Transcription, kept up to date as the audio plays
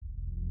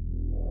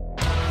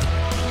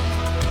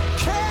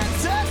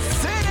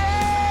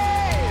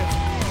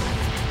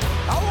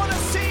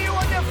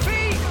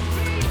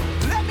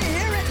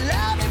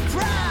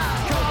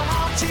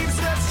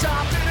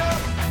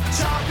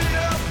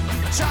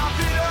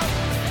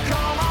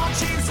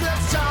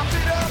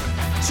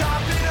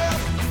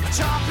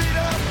chop it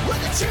up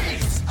with the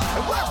Chiefs,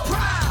 and we're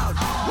proud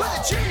with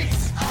the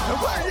Chiefs, and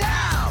we're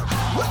loud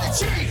with the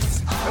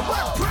Chiefs, and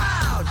we're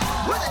proud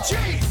with the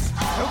Chiefs,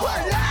 and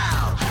we're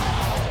loud.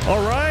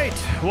 All right,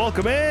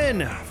 welcome in.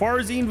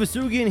 Farzin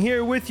Vasugian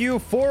here with you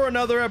for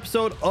another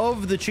episode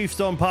of the Chiefs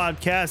Zone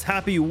Podcast.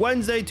 Happy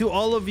Wednesday to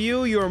all of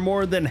you. You're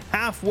more than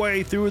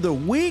halfway through the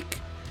week,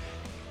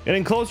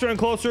 getting closer and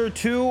closer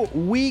to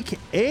week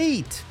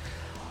 8.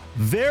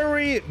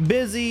 Very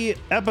busy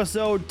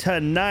episode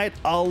tonight.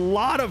 A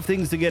lot of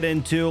things to get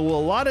into. A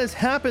lot has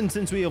happened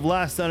since we have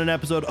last done an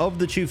episode of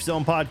the Chiefs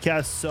Zone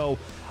Podcast, so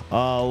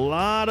a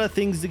lot of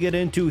things to get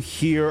into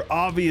here.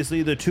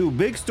 Obviously, the two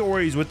big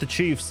stories with the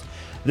Chiefs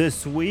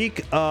this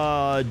week,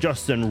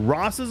 Justyn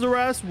Ross's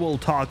arrest. We'll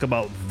talk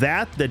about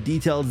that, the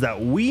details that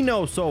we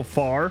know so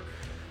far.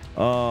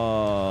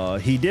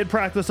 He did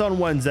practice on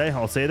Wednesday.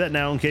 I'll say that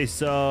now in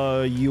case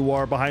you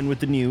are behind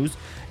with the news.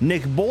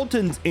 Nick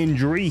Bolton's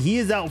injury. He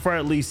is out for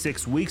at least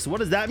 6 weeks. What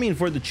does that mean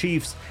for the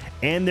Chiefs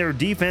and their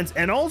defense,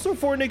 and also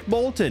for Nick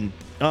Bolton?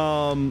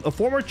 A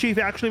former Chief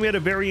actually made a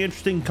very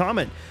interesting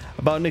comment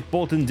about Nick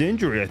Bolton's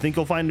injury. I think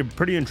you'll find it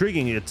pretty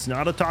intriguing. It's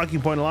not a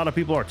talking point a lot of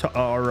people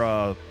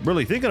are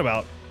really thinking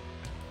about.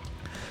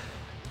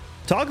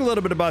 Talk a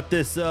little bit about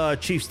this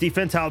Chiefs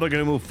defense, how they're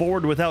going to move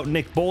forward without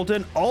Nick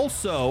Bolton.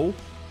 Also,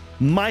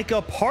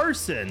 Micah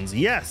Parsons.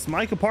 Yes,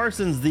 Micah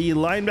Parsons, the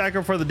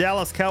linebacker for the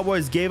Dallas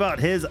Cowboys, gave out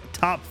his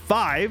top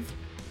 5.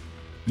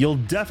 You'll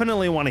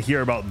definitely want to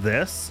hear about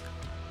this.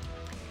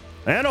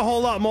 And a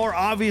whole lot more.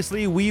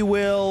 Obviously, we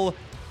will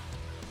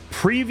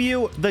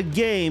preview the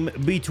game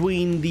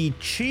between the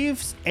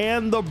Chiefs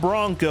and the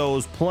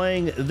Broncos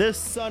playing this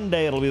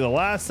Sunday. It'll be the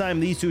last time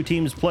these two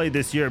teams play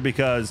this year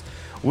because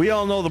we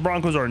all know the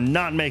Broncos are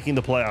not making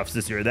the playoffs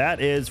this year.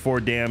 That is for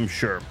damn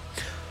sure.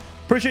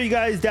 Appreciate you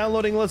guys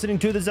downloading and listening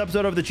to this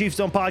episode of the Chiefs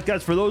Zone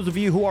Podcast. For those of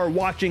you who are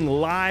watching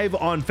live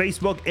on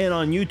Facebook and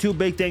on YouTube,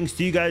 big thanks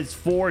to you guys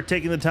for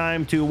taking the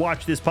time to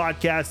watch this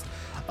podcast.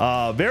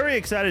 Very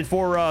excited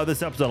for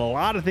this episode. A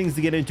lot of things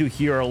to get into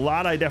here. A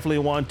lot I definitely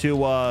want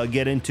to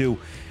get into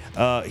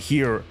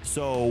here.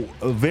 So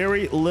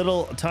very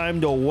little time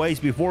to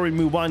waste. Before we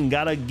move on,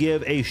 gotta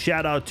give a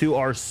shout out to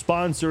our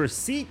sponsor,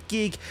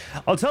 SeatGeek.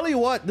 I'll tell you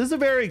what, this is a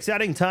very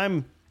exciting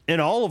time in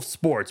all of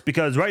sports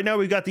because right now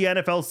we've got the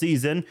NFL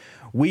season.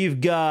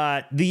 We've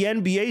got the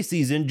NBA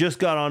season just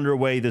got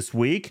underway this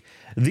week.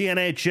 The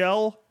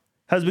NHL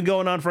has been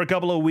going on for a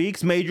couple of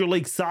weeks. Major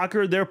League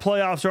Soccer, their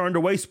playoffs are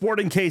underway.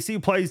 Sporting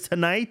KC plays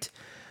tonight.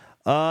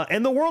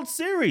 And the World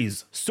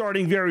Series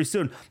starting very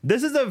soon.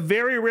 This is a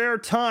very rare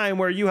time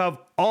where you have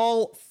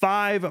all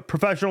 5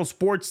 professional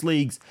sports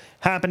leagues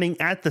happening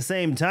at the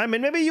same time.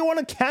 And maybe you want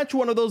to catch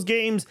one of those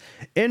games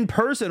in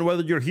person,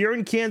 whether you're here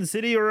in Kansas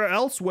City or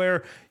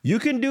elsewhere. You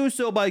can do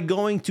so by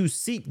going to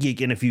SeatGeek.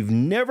 And if you've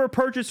never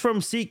purchased from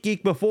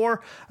SeatGeek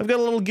before, I've got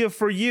a little gift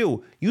for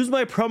you. Use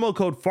my promo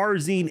code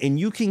Farzin and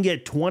you can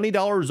get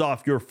 $20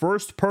 off your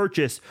first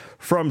purchase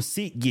from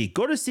SeatGeek.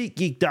 Go to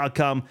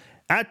SeatGeek.com.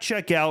 At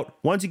checkout,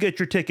 once you get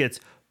your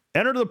tickets,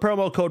 enter the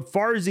promo code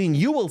Farzin.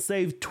 You will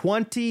save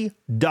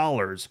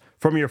 $20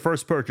 from your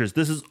first purchase.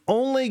 This is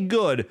only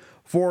good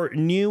for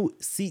new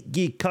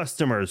SeatGeek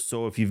customers.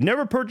 So if you've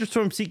never purchased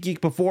from SeatGeek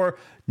before,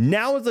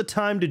 now is the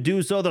time to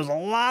do so. There's a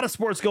lot of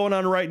sports going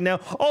on right now.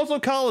 Also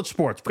college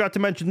sports. Forgot to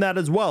mention that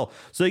as well.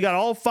 So you got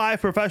all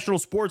 5 professional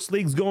sports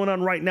leagues going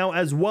on right now,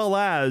 as well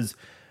as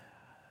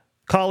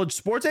college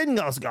sports, and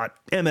you also got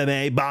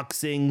MMA,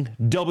 boxing,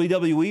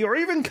 WWE, or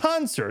even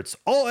concerts.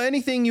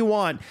 Anything you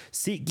want,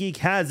 SeatGeek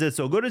has it.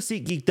 So go to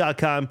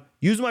SeatGeek.com,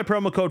 use my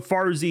promo code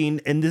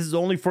Farzin, and this is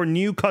only for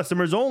new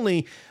customers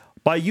only.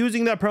 By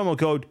using that promo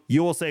code,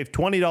 you will save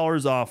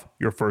 $20 off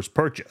your first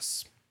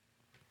purchase.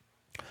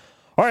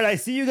 All right, I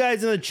see you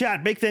guys in the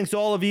chat. Big thanks to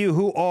all of you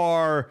who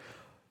are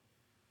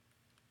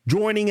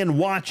joining and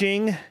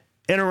watching,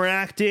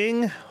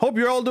 interacting. Hope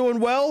you're all doing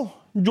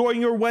well,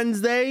 enjoying your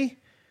Wednesday.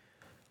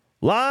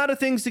 A lot of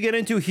things to get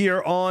into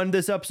here on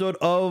this episode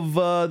of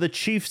the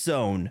Chiefs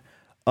Zone.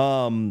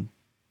 Let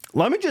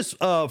me just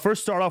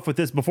first start off with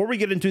this. Before we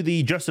get into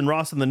the Justyn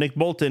Ross and the Nick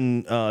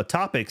Bolton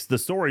topics, the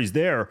stories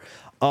there,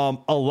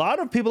 a lot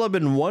of people have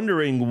been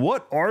wondering,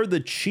 what are the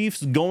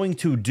Chiefs going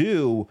to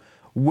do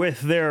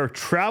with their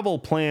travel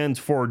plans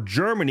for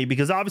Germany?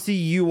 Because obviously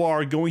you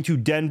are going to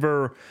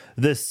Denver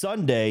this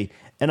Sunday.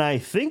 And I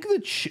think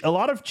that a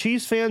lot of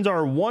Chiefs fans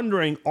are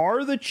wondering,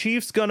 are the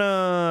Chiefs going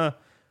to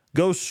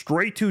go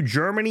straight to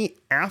Germany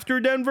after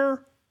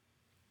Denver?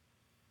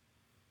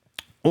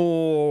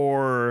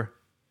 Or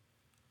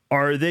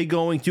are they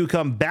going to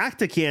come back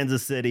to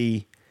Kansas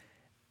City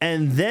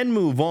and then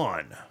move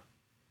on?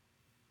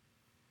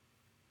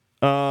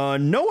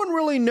 No one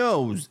really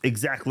knows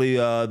exactly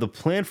the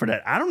plan for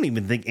that. I don't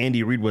even think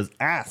Andy Reid was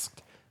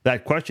asked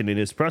that question in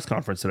his press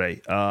conference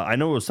today. I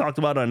know it was talked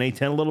about on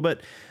A10 a little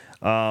bit.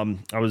 I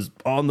was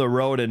on the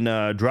road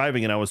and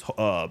driving, and I was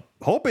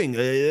hoping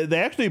they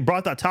actually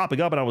brought that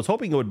topic up, and I was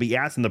hoping it would be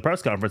asked in the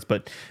press conference,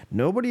 but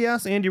nobody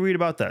asked Andy Reid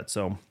about that.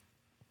 So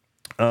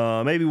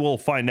maybe we'll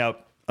find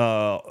out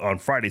on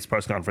Friday's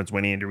press conference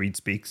when Andy Reid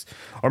speaks,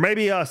 or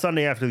maybe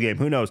Sunday after the game.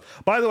 Who knows?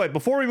 By the way,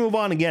 before we move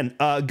on again,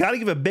 got to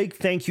give a big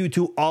thank you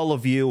to all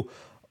of you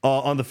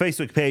on the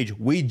Facebook page.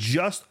 We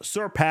just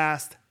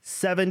surpassed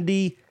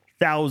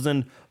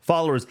 70,000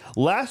 followers.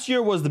 Last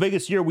year was the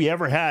biggest year we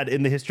ever had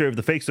in the history of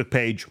the Facebook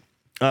page.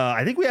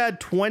 I think we had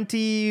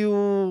 20.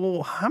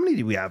 How many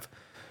did we have?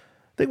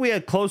 I think we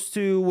had close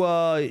to,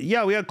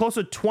 we had close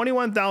to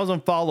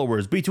 21,000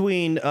 followers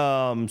between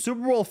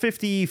Super Bowl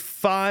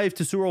 55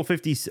 to Super Bowl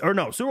 50, or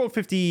no, Super Bowl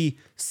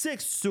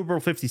 56 to Super Bowl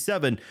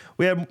 57.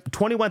 We had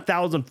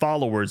 21,000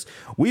 followers.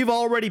 We've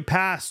already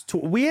passed,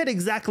 we had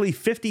exactly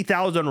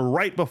 50,000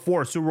 right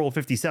before Super Bowl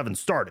 57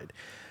 started.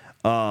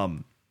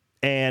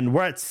 And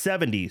we're at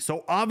 70.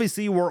 So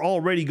obviously we're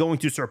already going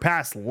to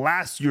surpass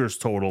last year's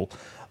total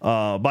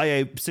by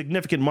a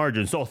significant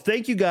margin. So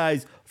thank you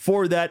guys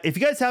for that. If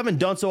you guys haven't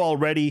done so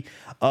already,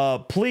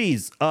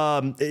 please,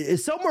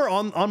 somewhere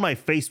on my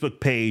Facebook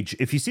page,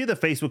 if you see the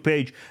Facebook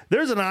page,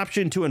 there's an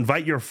option to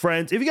invite your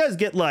friends. If you guys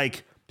get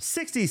like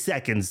 60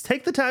 seconds,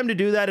 take the time to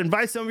do that.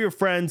 Invite some of your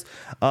friends.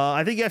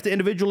 I think you have to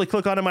individually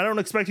click on them. I don't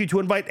expect you to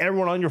invite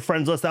everyone on your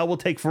friends list. That will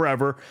take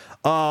forever.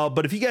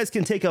 But if you guys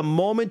can take a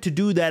moment to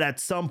do that at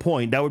some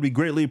point, that would be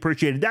greatly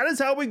appreciated. That is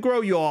how we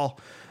grow, you all.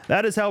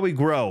 That is how we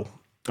grow.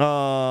 Thank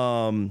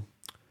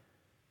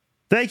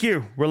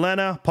you,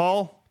 Relena,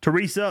 Paul,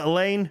 Teresa,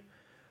 Elaine,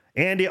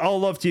 Andy. All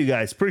love to you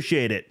guys.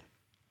 Appreciate it.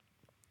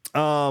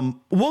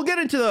 We'll get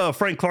into the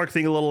Frank Clark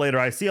thing a little later.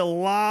 I see a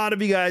lot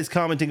of you guys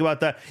commenting about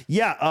that.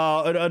 Yeah,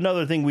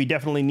 another thing we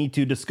definitely need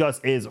to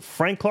discuss is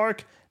Frank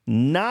Clark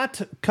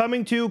not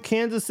coming to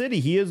Kansas City.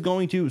 He is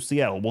going to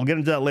Seattle. We'll get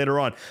into that later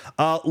on.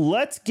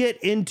 Let's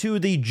get into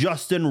the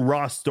Justyn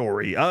Ross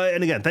story.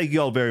 And again, thank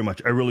you all very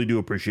much. I really do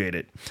appreciate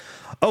it.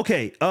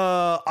 Okay,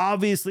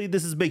 obviously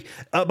this is big.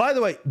 By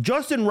the way,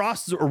 Justyn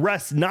Ross's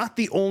arrest, not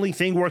the only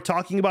thing we're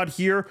talking about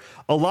here.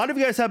 A lot of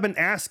you guys have been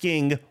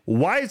asking,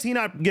 why is he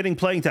not getting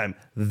playing time?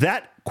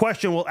 That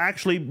question will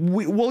actually,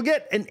 we'll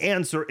get an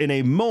answer in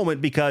a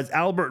moment, because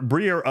Albert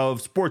Breer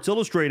of Sports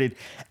Illustrated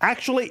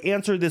actually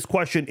answered this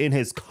question in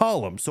his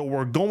column. So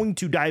we're going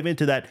to dive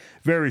into that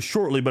very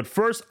shortly. But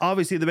first,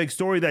 obviously the big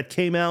story that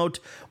came out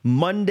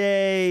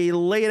Monday,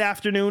 late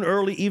afternoon,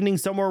 early evening,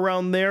 somewhere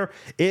around there.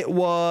 It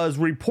was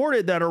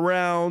reported that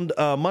around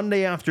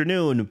Monday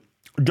afternoon,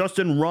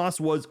 Justyn Ross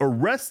was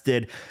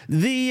arrested.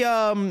 The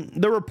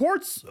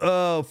reports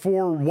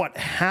for what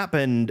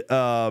happened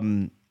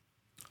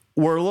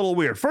were a little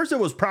weird. First, it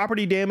was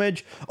property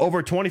damage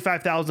over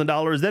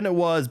 $25,000. Then it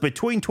was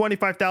between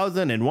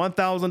 $25,000 and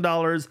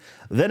 $1,000.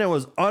 Then it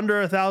was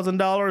under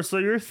 $1,000. So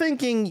you're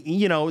thinking,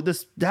 you know,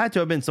 this had to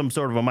have been some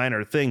sort of a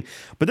minor thing.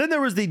 But then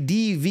there was the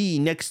DV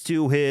next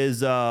to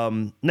his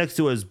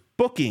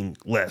booking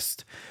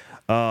list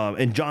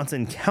in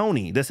Johnson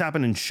County. This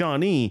happened in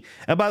Shawnee.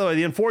 And by the way,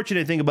 the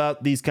unfortunate thing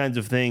about these kinds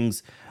of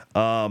things,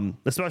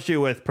 especially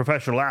with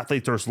professional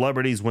athletes or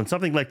celebrities, when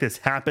something like this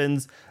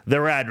happens,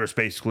 their address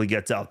basically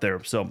gets out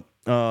there. So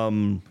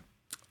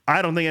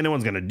I don't think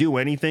anyone's going to do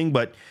anything,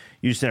 but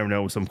you just never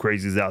know, some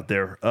crazies out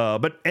there.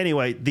 But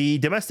anyway, the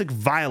domestic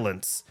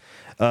violence,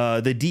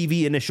 the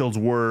DV initials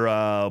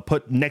were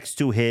put next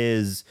to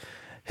his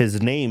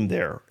name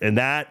there, and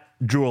that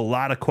drew a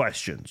lot of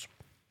questions.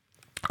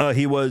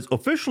 He was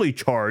officially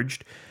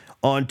charged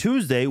on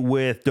Tuesday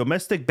with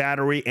domestic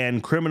battery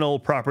and criminal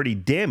property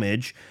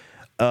damage.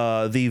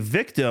 The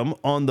victim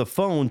on the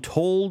phone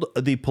told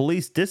the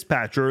police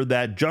dispatcher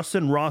that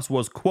Justyn Ross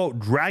was, quote,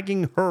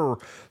 dragging her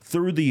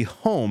through the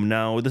home.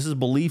 Now, this is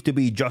believed to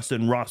be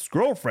Justyn Ross'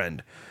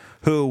 girlfriend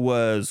who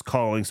was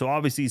calling. So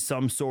obviously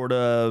some sort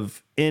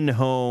of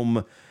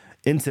in-home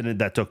incident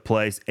that took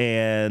place.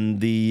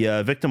 And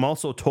the victim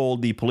also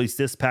told the police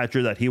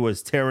dispatcher that he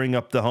was tearing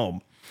up the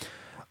home.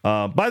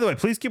 By the way,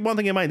 please keep one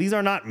thing in mind. These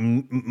are not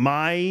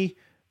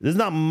this is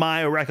not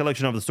my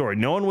recollection of the story.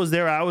 No one was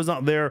there. I was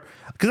not there.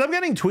 Because I'm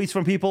getting tweets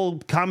from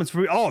people, comments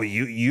from, oh,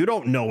 you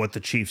don't know what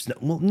the Chiefs know.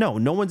 Well,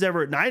 no one's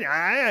ever,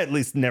 I at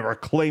least never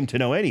claimed to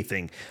know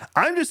anything.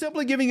 I'm just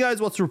simply giving you guys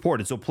what's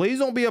reported. So please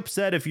don't be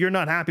upset if you're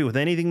not happy with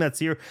anything that's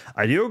here.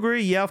 I do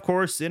agree. Yeah, of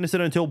course,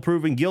 innocent until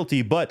proven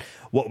guilty. But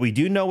what we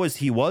do know is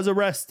he was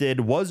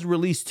arrested, was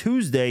released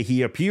Tuesday.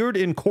 He appeared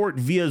in court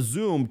via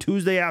Zoom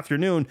Tuesday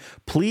afternoon,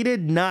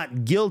 pleaded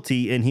not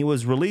guilty, and he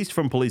was released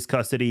from police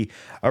custody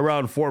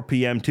around 4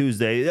 p.m.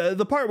 Tuesday.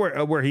 The part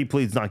where he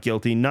pleads not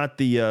guilty, not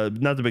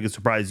the biggest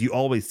surprise. You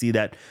always see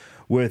that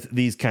with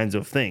these kinds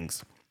of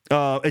things.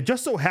 It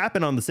just so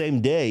happened on the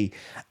same day,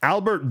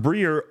 Albert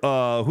Breer,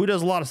 who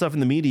does a lot of stuff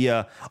in the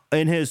media,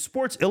 in his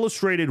Sports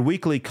Illustrated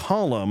weekly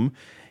column,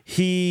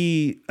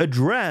 he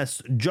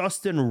addressed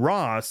Justyn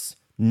Ross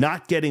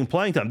not getting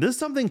playing time.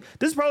 This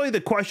is probably the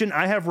question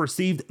I have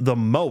received the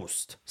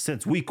most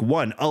since week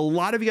one. A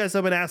lot of you guys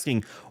have been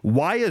asking,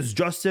 why is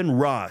Justyn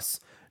Ross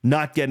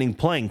not getting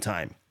playing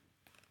time?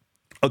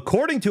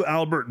 According to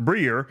Albert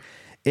Breer,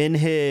 in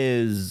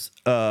his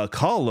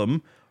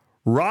column,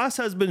 Ross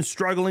has been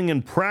struggling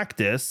in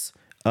practice.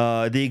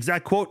 The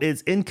exact quote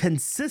is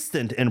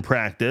inconsistent in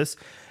practice.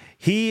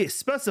 He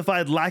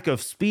specified lack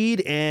of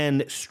speed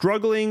and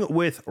struggling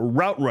with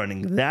route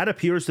running. That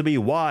appears to be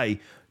why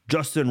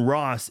Justyn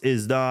Ross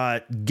is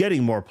not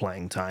getting more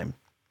playing time.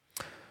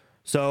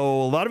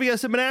 So a lot of you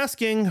guys have been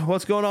asking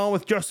what's going on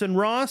with Justyn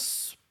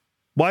Ross.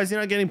 Why is he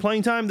not getting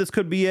playing time? This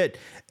could be it.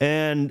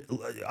 And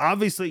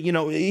obviously, you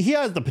know, he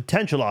has the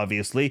potential,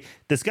 obviously.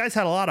 This guy's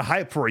had a lot of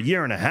hype for a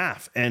year and a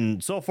half.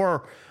 And so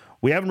far,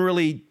 we haven't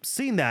really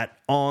seen that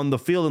on the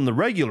field in the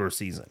regular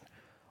season.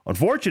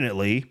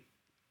 Unfortunately,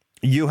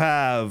 you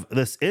have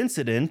this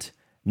incident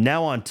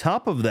now on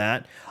top of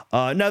that.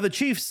 Now, the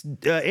Chiefs,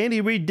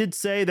 Andy Reid did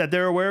say that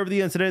they're aware of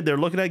the incident. They're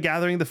looking at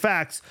gathering the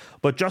facts.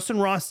 But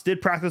Justyn Ross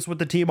did practice with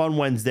the team on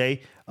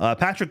Wednesday.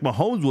 Patrick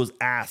Mahomes was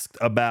asked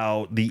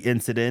about the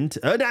incident,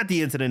 not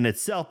the incident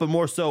itself, but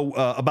more so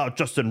about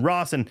Justyn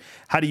Ross and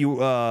how do you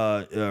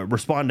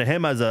respond to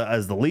him as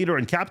the leader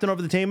and captain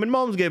of the team. And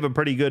Mahomes gave a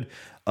pretty good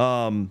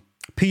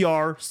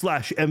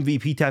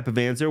PR/MVP type of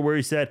answer where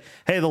he said,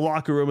 hey, the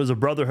locker room is a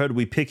brotherhood.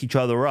 We pick each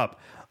other up,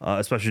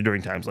 especially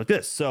during times like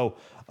this. So,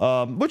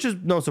 which is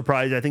no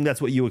surprise. I think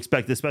that's what you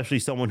expect, especially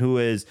someone who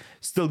is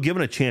still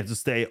given a chance to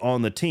stay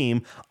on the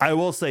team. I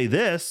will say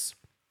this,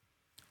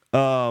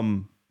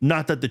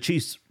 not that the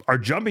Chiefs are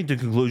jumping to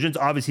conclusions.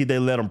 Obviously, they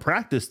let him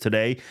practice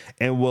today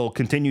and will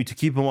continue to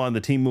keep him on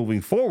the team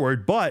moving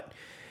forward. But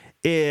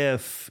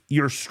if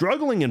you're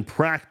struggling in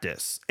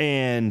practice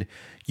and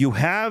you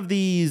have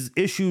these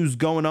issues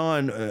going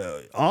on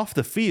off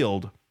the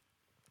field,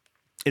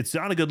 it's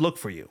not a good look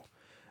for you.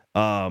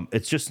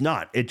 It's just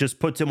not. It just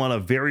puts him on a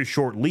very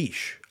short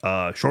leash,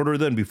 shorter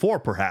than before,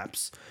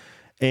 perhaps.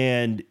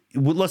 And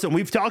listen,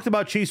 we've talked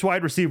about Chiefs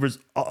wide receivers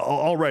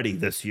already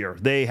this year.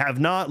 They have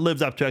not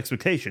lived up to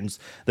expectations.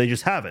 They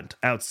just haven't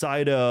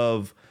outside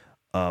of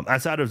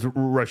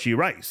Rashee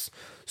Rice.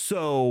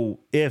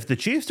 So if the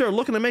Chiefs are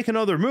looking to make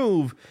another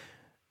move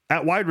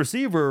at wide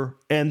receiver,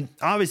 and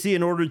obviously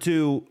in order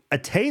to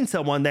attain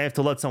someone, they have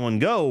to let someone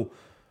go,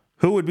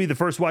 who would be the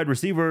first wide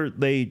receiver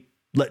they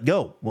let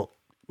go? Well,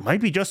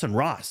 might be Justyn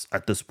Ross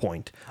at this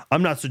point.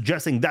 I'm not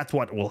suggesting that's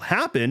what will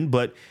happen,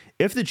 but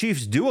if the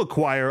Chiefs do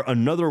acquire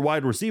another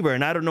wide receiver,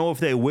 and I don't know if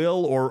they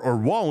will or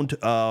won't,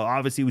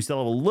 obviously we still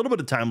have a little bit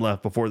of time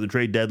left before the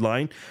trade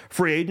deadline.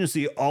 Free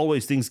agency,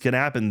 always things can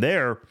happen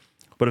there.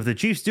 But if the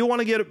Chiefs do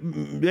want to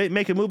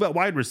make a move at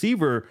wide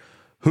receiver,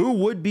 who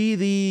would be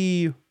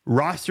the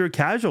roster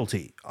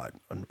casualty?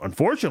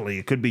 Unfortunately,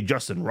 it could be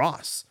Justyn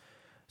Ross.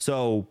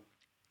 So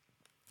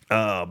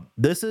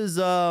this is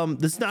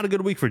not a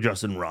good week for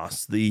Justyn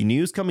Ross. The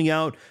news coming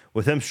out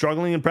with him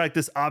struggling in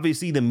practice.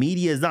 Obviously, the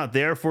media is not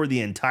there for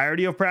the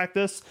entirety of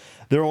practice.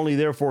 They're only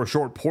there for a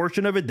short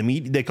portion of it.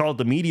 They call it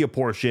the media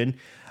portion.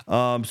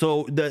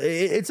 So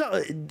it's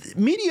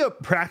media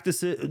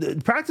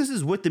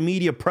practices with the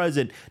media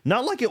present,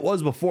 not like it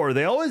was before.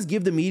 They always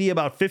give the media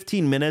about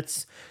 15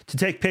 minutes to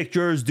take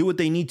pictures, do what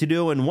they need to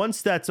do. And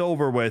once that's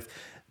over with,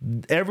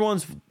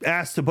 everyone's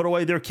asked to put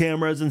away their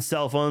cameras and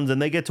cell phones,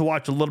 and they get to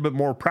watch a little bit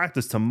more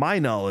practice, to my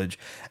knowledge.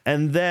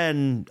 And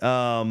then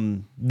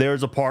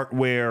there's a part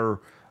where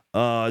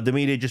the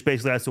media just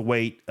basically has to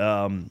wait,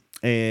 and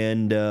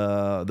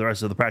the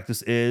rest of the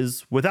practice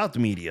is without the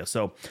media.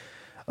 So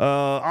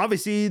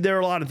obviously, there are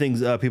a lot of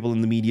things people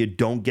in the media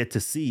don't get to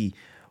see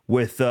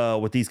with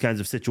these kinds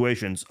of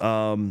situations.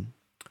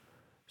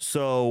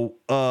 So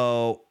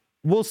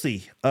we'll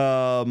see.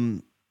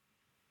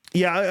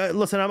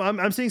 Listen,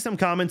 I'm seeing some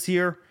comments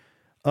here.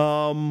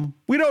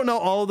 We don't know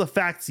all of the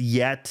facts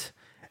yet,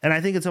 and I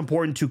think it's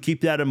important to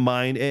keep that in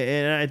mind.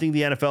 And I think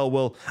the NFL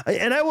will.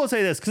 And I will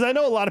say this, because I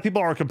know a lot of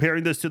people are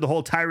comparing this to the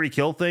whole Tyreek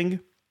Hill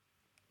thing.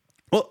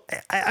 Well,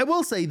 I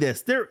will say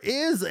this. There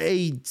is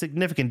a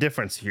significant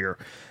difference here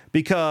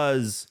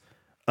because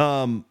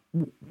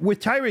with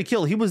Tyreek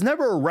Hill, he was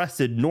never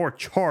arrested, nor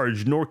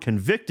charged, nor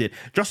convicted.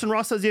 Justyn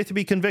Ross has yet to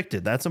be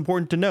convicted. That's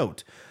important to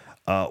note.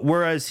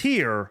 Whereas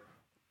here,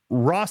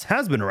 Ross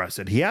has been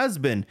arrested. He has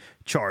been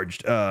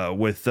charged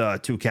with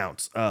 2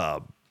 counts.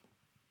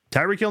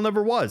 Tyreek Hill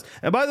never was.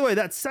 And by the way,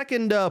 that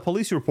second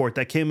police report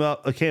that came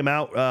out in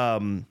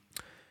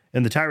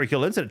the Tyreek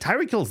Hill incident,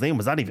 Tyreek Hill's name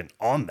was not even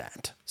on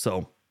that.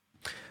 So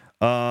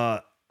I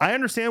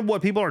understand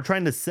what people are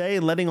trying to say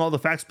and letting all the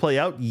facts play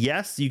out.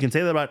 Yes, you can say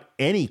that about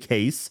any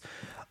case.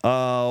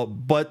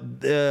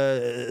 But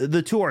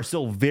the two are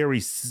still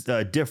very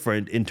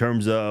different in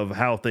terms of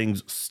how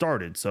things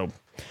started. So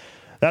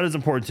that is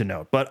important to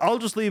note. But I'll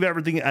just leave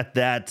everything at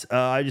that.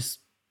 I just,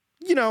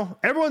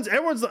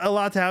 everyone's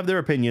allowed to have their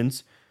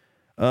opinions.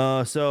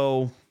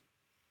 So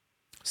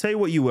say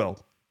what you will.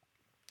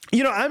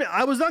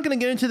 I was not going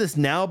to get into this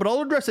now, but I'll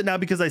address it now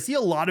because I see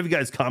a lot of you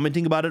guys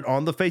commenting about it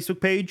on the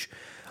Facebook page.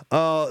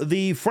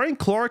 The Frank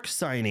Clark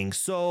signing.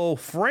 So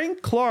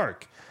Frank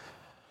Clark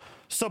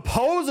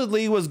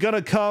supposedly was going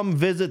to come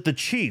visit the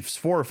Chiefs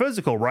for a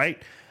physical,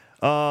 right?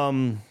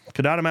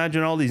 Could not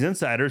imagine all these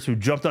insiders who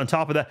jumped on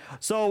top of that.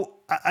 So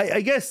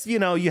I guess, you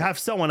have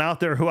someone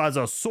out there who has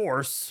a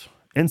source,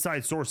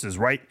 inside sources,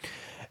 right?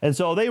 And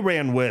so they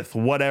ran with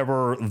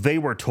whatever they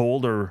were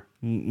told, or,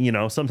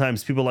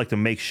 sometimes people like to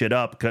make shit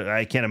up.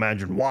 I can't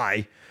imagine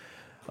why.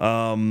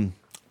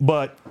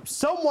 But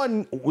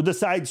someone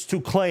decides to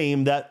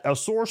claim that a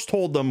source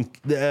told them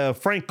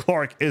Frank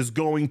Clark is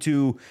going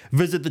to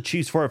visit the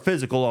Chiefs for a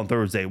physical on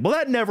Thursday. Well,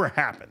 that never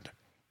happened.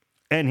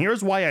 And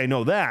here's why I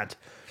know that.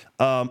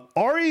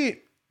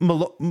 Ari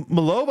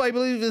Malove, I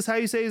believe is how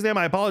you say his name.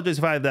 I apologize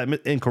if I have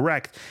that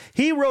incorrect.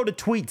 He wrote a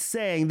tweet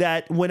saying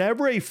that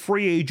whenever a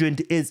free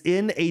agent is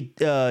in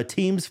a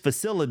team's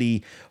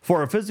facility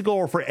for a physical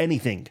or for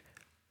anything,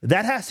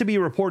 that has to be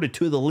reported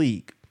to the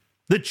league.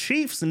 The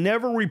Chiefs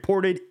never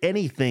reported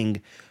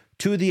anything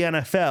to the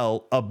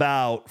NFL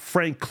about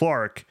Frank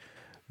Clark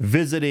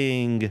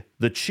visiting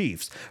the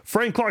Chiefs.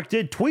 Frank Clark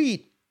did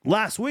tweet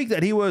last week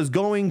that he was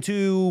going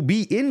to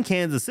be in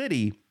Kansas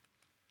City,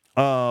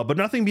 but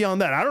nothing beyond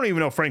that. I don't even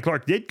know if Frank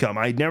Clark did come.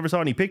 I never saw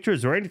any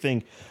pictures or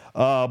anything,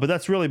 but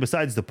that's really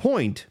besides the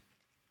point.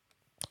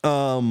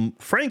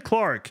 Frank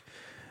Clark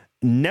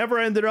never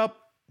ended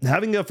up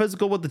having a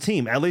physical with the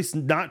team, at least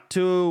not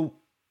to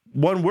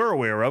one we're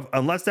aware of,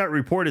 unless that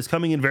report is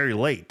coming in very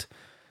late.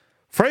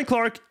 Frank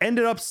Clark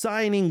ended up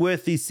signing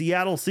with the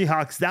Seattle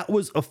Seahawks. That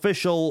was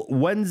official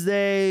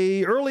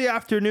Wednesday, early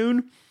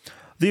afternoon.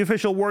 The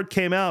official word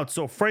came out.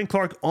 So Frank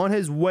Clark on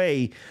his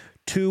way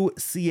to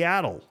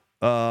Seattle,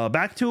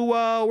 back to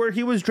where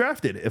he was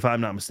drafted, if I'm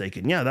not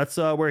mistaken. Yeah, that's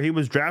where he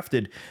was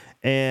drafted.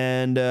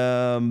 And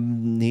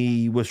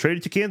he was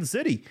traded to Kansas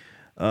City.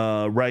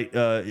 Right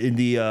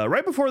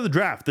before the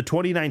draft, the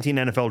 2019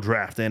 NFL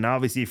draft. And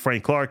obviously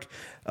Frank Clark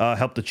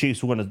helped the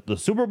Chiefs win the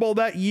Super Bowl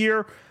that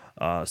year,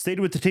 stayed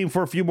with the team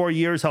for a few more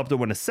years, helped them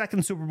win a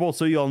second Super Bowl.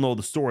 So you all know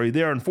the story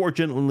there.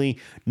 Unfortunately,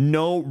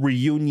 no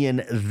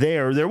reunion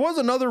there. There was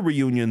another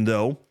reunion,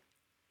 though,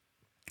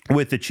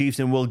 with the Chiefs,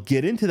 and we'll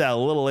get into that a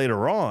little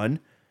later on.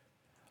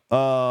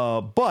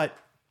 But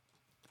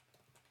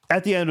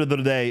at the end of the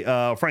day,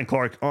 Frank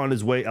Clark on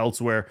his way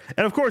elsewhere.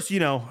 And of course,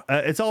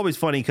 it's always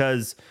funny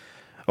because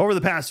over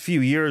the past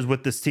few years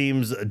with this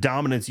team's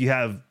dominance, you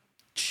have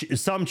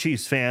some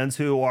Chiefs fans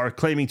who are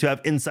claiming to have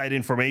inside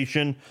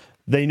information.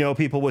 They know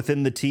people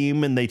within the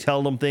team and they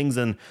tell them things.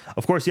 And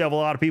of course, you have a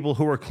lot of people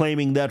who are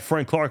claiming that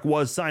Frank Clark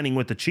was signing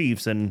with the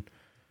Chiefs. And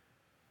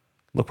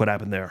look what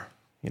happened there.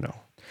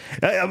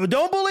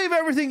 Don't believe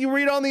everything you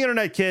read on the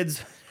internet,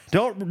 kids.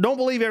 Don't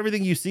believe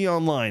everything you see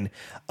online.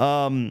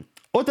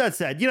 With that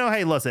said,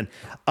 hey, listen,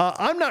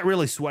 I'm not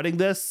really sweating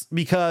this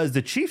because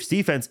the Chiefs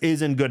defense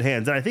is in good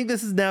hands. And I think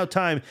this is now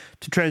time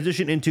to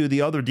transition into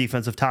the other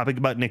defensive topic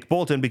about Nick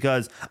Bolton,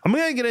 because I'm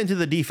going to get into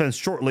the defense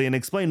shortly and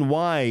explain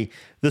why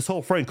this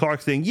whole Frank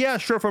Clark thing. Yeah,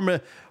 sure. From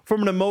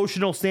an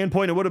emotional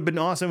standpoint, it would have been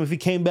awesome if he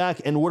came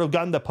back and would have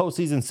gotten the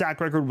postseason sack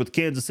record with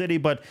Kansas City,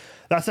 but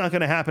that's not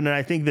going to happen. And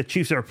I think the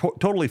Chiefs are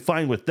totally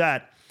fine with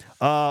that.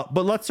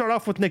 But let's start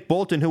off with Nick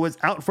Bolton, who is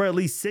out for at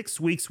least 6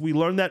 weeks. We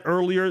learned that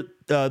earlier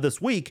this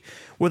week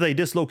with a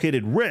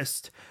dislocated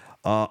wrist.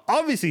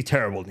 Obviously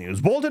terrible news.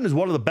 Bolton is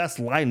one of the best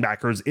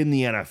linebackers in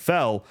the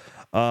NFL.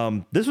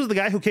 This was the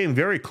guy who came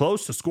very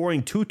close to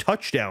scoring 2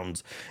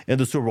 touchdowns in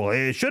the Super Bowl.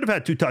 He should have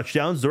had 2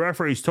 touchdowns. The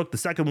referees took the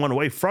second one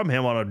away from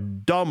him on a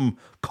dumb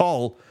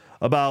call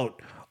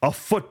about a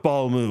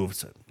football move.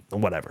 So,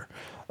 whatever.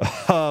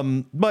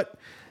 But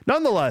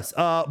nonetheless,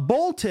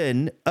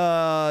 Bolton,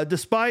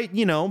 despite,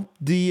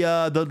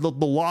 the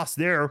loss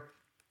there,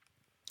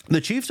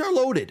 the Chiefs are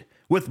loaded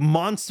with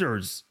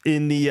monsters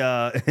in the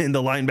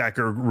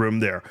linebacker room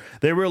there.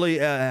 They really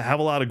have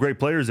a lot of great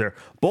players there.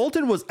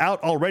 Bolton was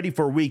out already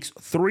for weeks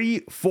 3,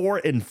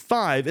 4, and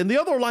 5. And the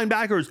other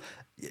linebackers,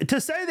 to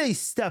say they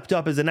stepped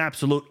up is an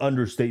absolute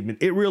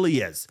understatement. It really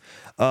is.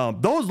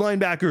 Those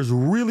linebackers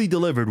really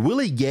delivered.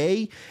 Willie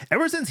Gay,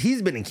 ever since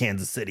he's been in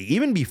Kansas City,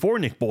 even before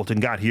Nick Bolton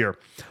got here,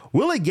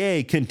 Willie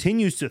Gay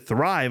continues to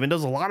thrive and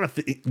does a lot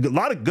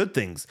of good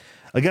things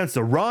against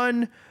the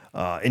run,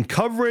 in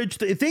coverage,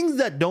 things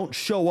that don't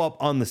show up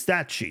on the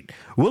stat sheet.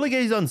 Willie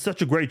Gay's done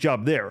such a great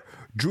job there.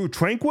 Drew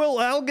Tranquill,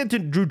 I'll get to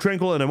Drew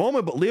Tranquill in a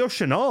moment, but Leo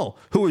Chenal,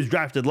 who was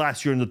drafted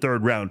last year in the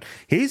 3rd round,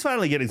 he's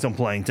finally getting some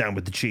playing time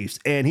with the Chiefs,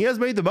 and he has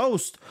made the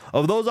most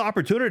of those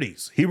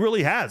opportunities. He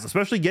really has,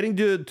 especially getting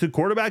to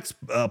quarterbacks,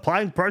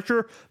 applying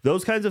pressure,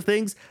 those kinds of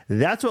things.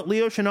 That's what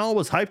Leo Chenal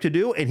was hyped to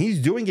do, and he's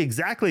doing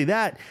exactly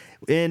that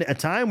in a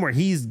time where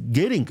he's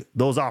getting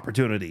those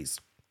opportunities.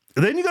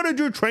 Then you go to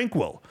Drew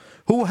Tranquill,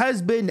 who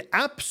has been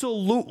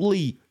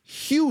absolutely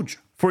huge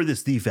for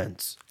this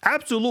defense.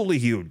 Absolutely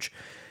huge.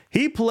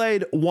 He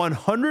played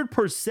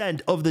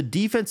 100% of the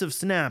defensive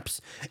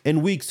snaps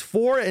in weeks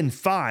 4 and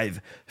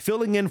 5,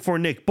 filling in for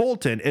Nick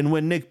Bolton. And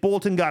when Nick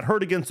Bolton got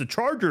hurt against the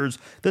Chargers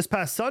this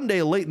past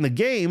Sunday late in the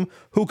game,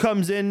 who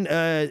comes in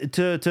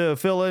to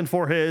fill in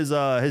for his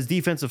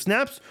defensive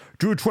snaps?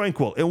 Drew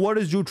Tranquill. And what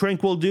does Drew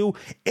Tranquill do?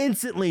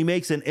 Instantly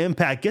makes an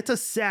impact, gets a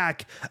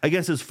sack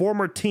against his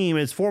former team,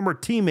 his former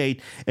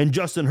teammate, and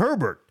Justin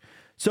Herbert.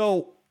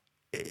 So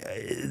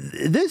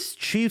this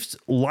Chiefs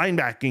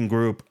linebacking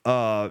group,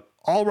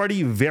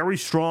 already very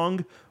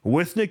strong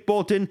with Nick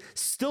Bolton,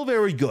 still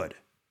very good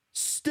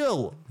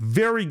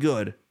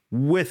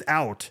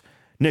without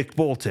Nick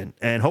Bolton.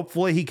 And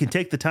hopefully he can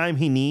take the time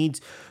he needs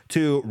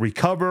to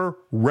recover,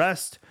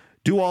 rest,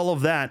 do all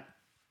of that.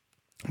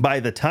 by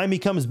the time he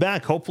comes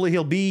back, hopefully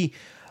he'll be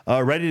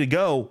ready to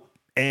go.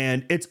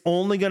 And it's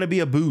only going to be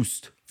a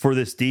boost for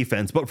this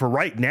defense. But for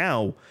right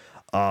now,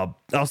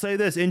 I'll say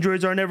this,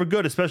 injuries are never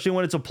good, especially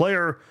when it's a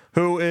player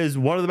who is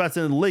one of the best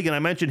in the league. And I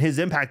mentioned his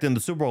impact in the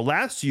Super Bowl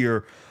last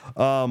year.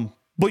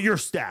 But you're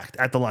stacked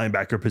at the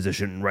linebacker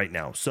position right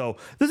now. So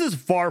this is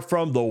far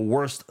from the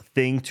worst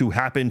thing to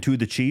happen to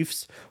the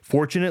Chiefs,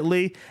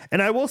 fortunately.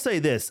 And I will say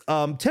this,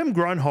 Tim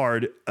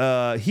Grunhard,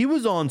 he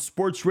was on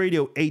Sports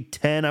Radio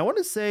 810, I want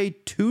to say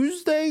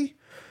Tuesday.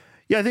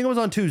 Yeah, I think it was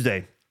on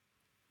Tuesday.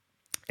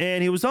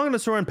 And he was talking to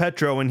Soren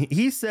Petro, and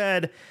he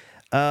said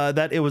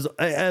that it was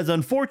as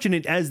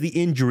unfortunate as the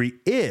injury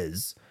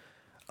is.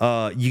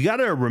 You got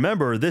to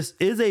remember, this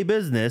is a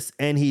business,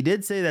 and he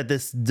did say that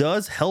this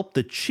does help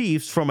the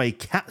Chiefs from a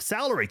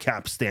salary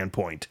cap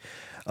standpoint.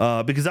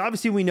 Because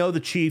obviously we know the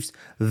Chiefs,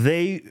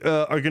 they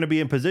are going to be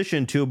in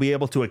position to be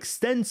able to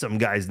extend some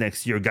guys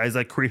next year. Guys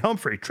like Creed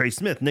Humphrey, Trey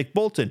Smith, Nick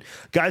Bolton,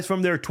 guys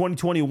from their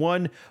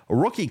 2021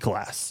 rookie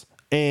class.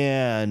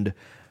 And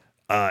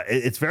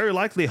it's very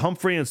likely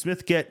Humphrey and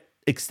Smith get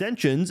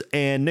extensions,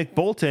 and Nick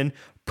Bolton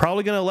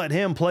probably going to let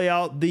him play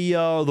out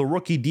the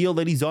rookie deal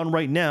that he's on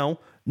right now.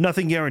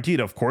 Nothing guaranteed,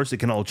 of course. It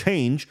can all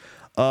change.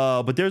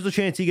 But there's a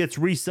chance he gets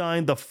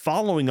re-signed the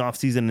following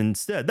offseason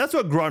instead. That's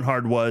what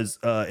Grunhard was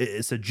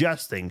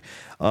suggesting.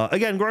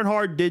 Again,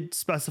 Grunhard did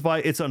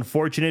specify it's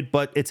unfortunate,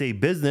 but it's a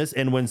business.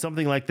 And when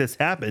something like this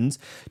happens,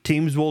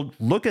 teams will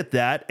look at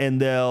that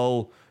and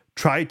they'll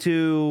try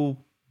to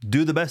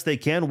do the best they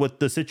can with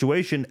the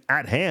situation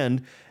at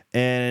hand.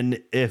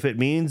 And if it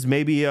means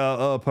maybe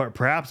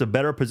perhaps a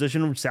better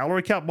position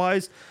salary cap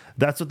wise,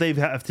 that's what they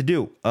have to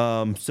do.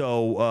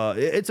 So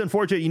it's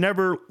unfortunate. You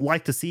never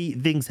like to see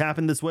things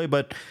happen this way,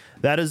 but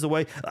that is the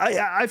way.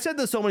 I've said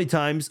this so many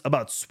times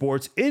about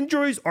sports.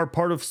 Injuries are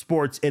part of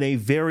sports in a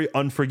very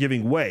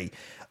unforgiving way.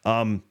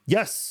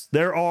 Yes,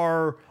 there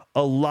are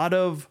a lot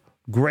of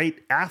great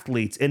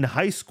athletes in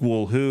high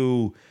school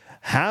who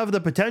have the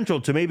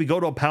potential to maybe go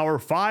to a Power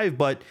 5,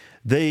 but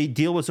they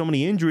deal with so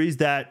many injuries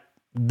that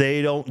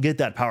they don't get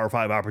that Power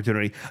 5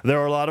 opportunity. There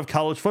are a lot of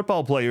college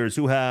football players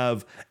who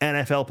have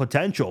NFL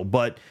potential,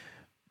 but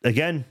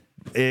again,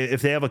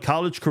 if they have a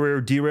college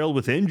career derailed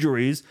with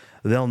injuries,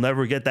 they'll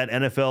never get that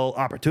NFL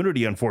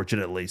opportunity,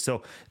 unfortunately.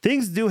 So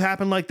things do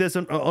happen like this,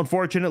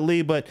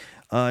 unfortunately, but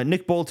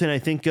Nick Bolton, I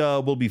think,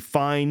 will be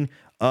fine.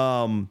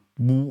 We'll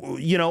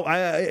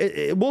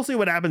see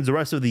what happens the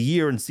rest of the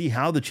year and see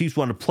how the Chiefs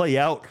want to play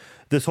out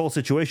this whole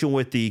situation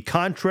with the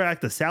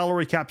contract, the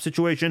salary cap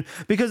situation,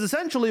 because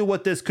essentially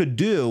what this could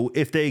do,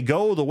 if they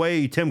go the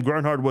way Tim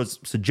Grunhard was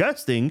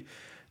suggesting,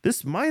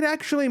 this might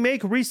actually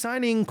make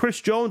re-signing Chris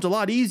Jones a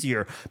lot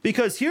easier.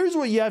 Because here's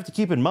what you have to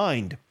keep in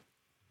mind.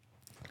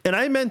 And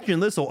I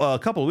mentioned this a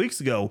couple of weeks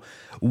ago.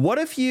 What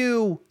if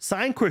you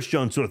sign Chris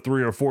Jones to a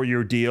 3 or 4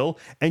 year deal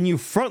and you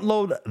front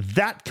load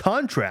that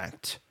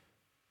contract?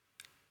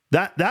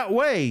 That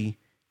way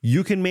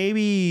you can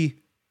maybe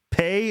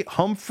pay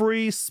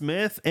Humphrey,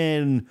 Smith,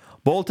 and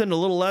Bolton a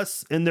little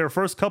less in their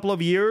first couple of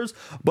years,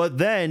 but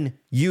then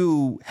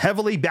you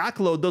heavily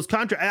backload those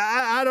contracts.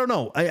 I don't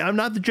know. I'm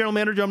not the general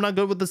manager. I'm not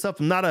good with this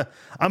stuff.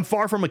 I'm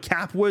far from a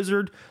cap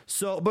wizard.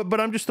 So, but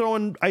I'm just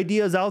throwing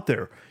ideas out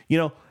there,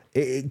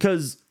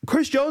 because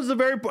Chris Jones is a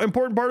very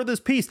important part of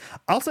this piece.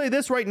 I'll say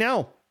this right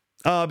now.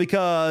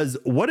 Because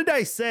what did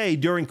I say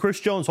during Chris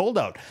Jones'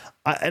 holdout?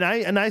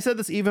 I said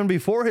this even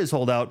before his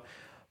holdout.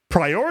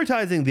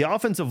 Prioritizing the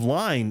offensive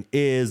line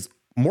is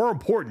more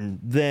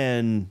important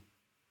than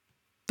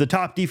the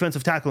top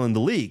defensive tackle in the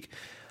league.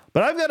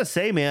 But I've got to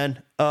say,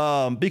 man,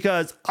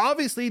 because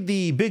obviously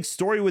the big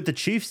story with the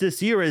Chiefs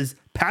this year is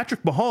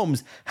Patrick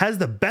Mahomes has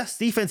the best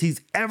defense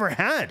he's ever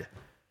had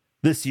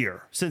this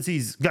year since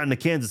he's gotten to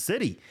Kansas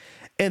City.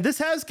 And this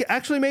has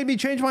actually made me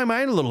change my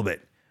mind a little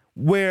bit.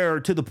 Where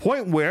to the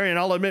point where, and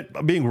I'll admit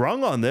being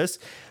wrong on this,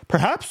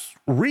 perhaps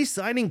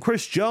re-signing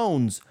Chris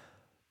Jones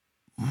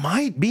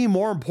might be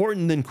more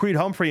important than Creed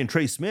Humphrey and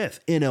Trey Smith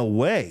in a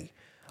way.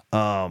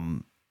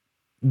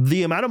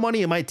 The amount of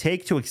money it might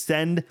take to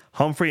extend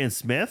Humphrey and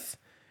Smith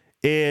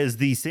is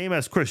the same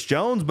as Chris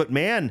Jones, but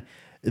man,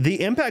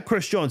 the impact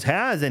Chris Jones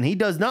has, and he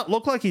does not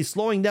look like he's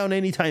slowing down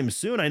anytime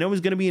soon. I know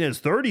he's going to be in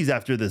his 30s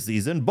after this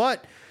season,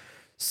 but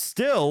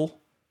still,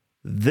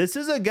 this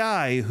is a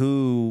guy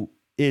who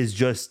is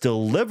just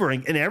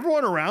delivering, and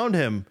everyone around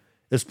him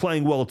is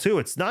playing well too.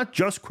 It's not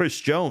just Chris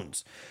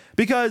Jones,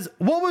 because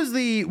what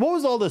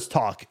was all this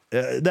talk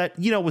that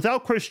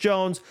without Chris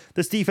Jones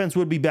this defense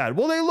would be bad?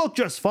 Well, they look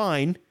just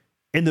fine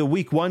in the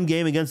Week 1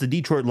 game against the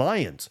Detroit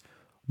Lions,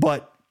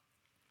 but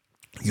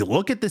you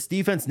look at this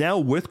defense now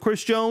with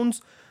Chris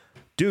Jones,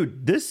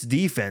 dude, this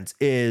defense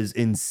is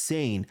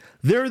insane.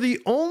 They're the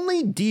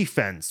only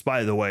defense,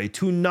 by the way,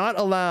 to not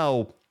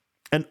allow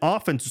an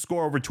offense to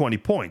score over 20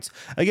 points.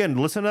 Again,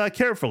 listen to that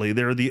carefully.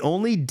 They're the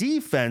only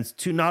defense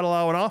to not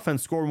allow an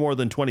offense to score more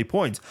than 20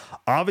 points.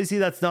 Obviously,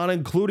 that's not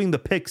including the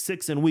pick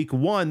 6 in Week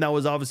 1. That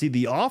was obviously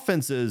the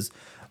offense's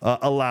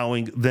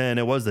allowing than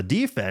it was the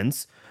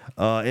defense.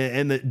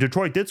 And the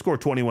Detroit did score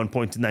 21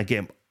 points in that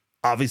game.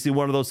 Obviously,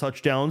 one of those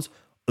touchdowns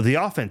the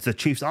offense, the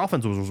Chiefs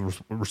offense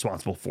was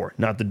responsible for,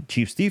 not the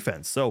Chiefs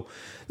defense. So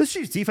the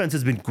Chiefs defense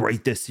has been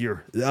great this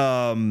year.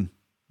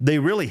 They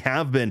really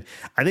have been.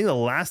 I think the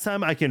last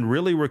time I can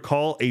really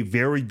recall a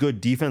very good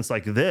defense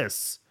like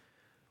this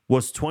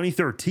was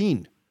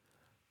 2013.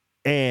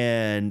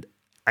 And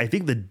I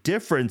think the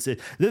difference,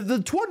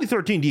 the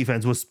 2013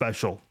 defense was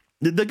special.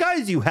 The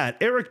guys you had,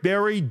 Eric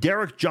Berry,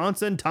 Derek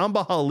Johnson,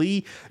 Tamba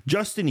Hali,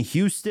 Justin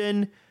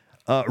Houston,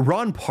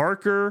 Ron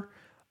Parker,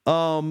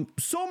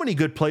 so many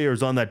good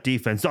players on that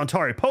defense.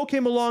 Dontari Poe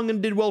came along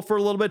and did well for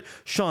a little bit.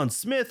 Sean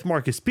Smith,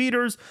 Marcus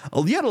Peters.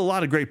 You had a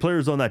lot of great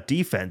players on that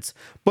defense.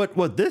 But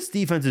what this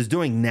defense is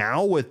doing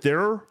now with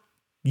their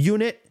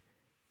unit,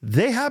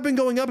 they have been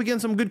going up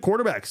against some good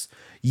quarterbacks.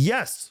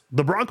 Yes,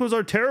 the Broncos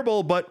are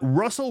terrible, but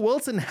Russell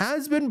Wilson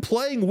has been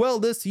playing well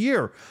this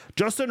year.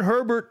 Justin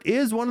Herbert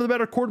is one of the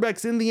better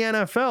quarterbacks in the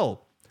NFL.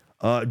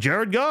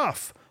 Jared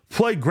Goff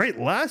played great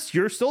last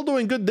year, still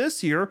doing good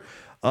this year.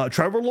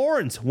 Trevor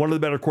Lawrence, one of the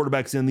better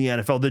quarterbacks in the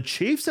NFL. The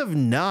Chiefs have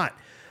not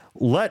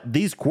let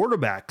these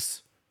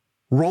quarterbacks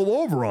roll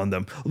over on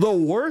them. The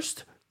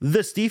worst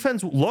this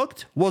defense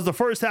looked was the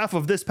first half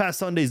of this past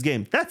Sunday's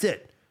game. That's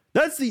it.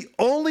 That's the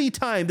only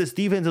time this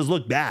defense has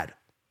looked bad.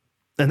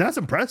 And that's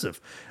impressive.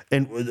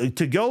 And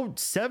to go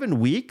 7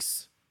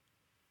 weeks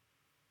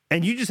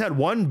and you just had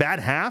one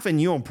bad half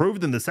and you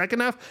improved in the second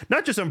half,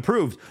 not just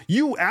improved,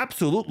 you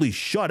absolutely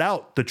shut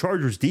out the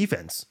Chargers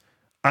defense.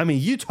 I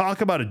mean, you talk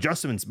about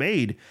adjustments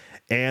made,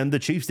 and the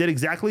Chiefs did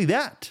exactly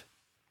that.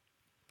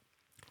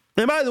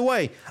 And by the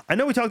way, I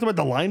know we talked about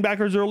the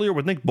linebackers earlier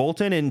with Nick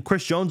Bolton and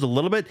Chris Jones a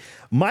little bit.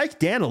 Mike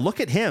Dana, look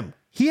at him.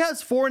 He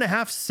has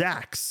 4.5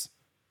 sacks.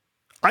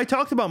 I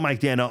talked about Mike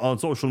Dana on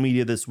social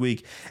media this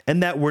week,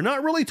 and that we're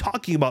not really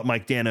talking about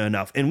Mike Dana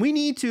enough. And we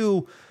need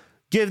to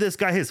give this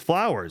guy his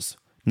flowers,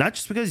 not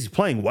just because he's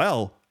playing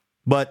well,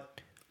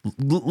 but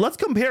let's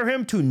compare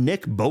him to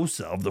Nick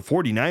Bosa of the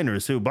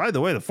 49ers, who, by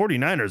the way, the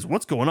 49ers,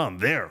 what's going on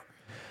there?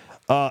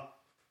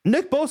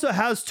 Nick Bosa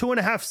has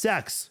 2.5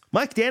 sacks.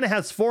 Mike Dana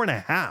has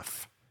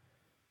 4.5.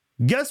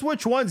 Guess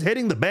which one's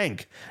hitting the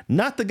bank?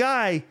 Not the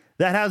guy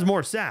that has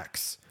more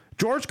sacks.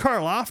 George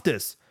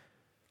Karlaftis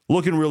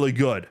looking really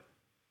good.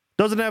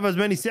 Doesn't have as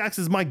many sacks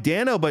as Mike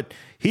Dana, but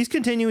he's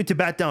continuing to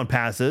bat down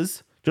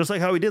passes, just like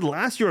how he did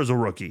last year as a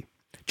rookie.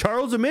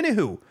 Charles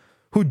Omenihu,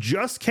 who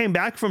just came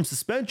back from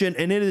suspension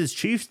and in his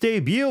Chiefs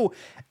debut,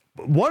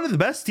 one of the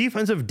best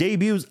defensive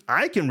debuts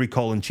I can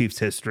recall in Chiefs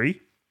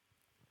history.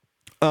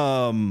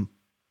 Not an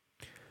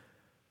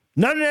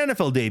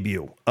NFL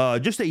debut,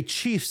 just a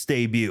Chiefs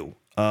debut.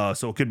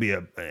 So it could be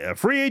a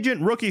free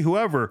agent, rookie,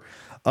 whoever.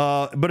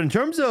 But in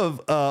terms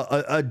of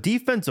a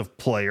defensive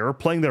player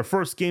playing their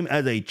first game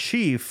as a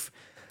Chief,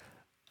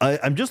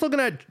 I'm just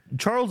looking at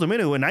Charles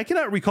Omenihu, and I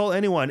cannot recall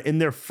anyone in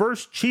their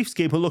first Chiefs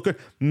game who looked good.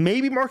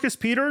 Maybe Marcus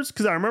Peters,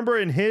 because I remember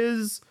in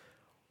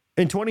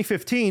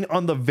 2015,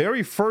 on the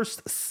very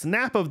first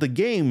snap of the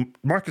game,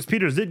 Marcus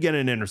Peters did get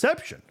an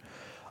interception.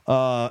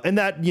 And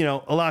that,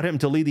 allowed him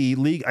to lead the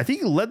league. I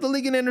think he led the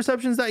league in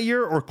interceptions that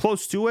year or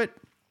close to it.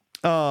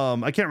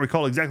 I can't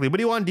recall exactly, but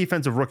he won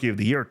Defensive Rookie of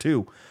the Year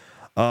too.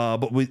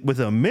 But with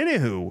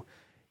Omenihu,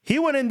 he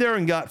went in there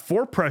and got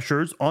 4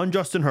 pressures on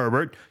Justin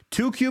Herbert,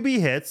 2 QB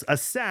hits, a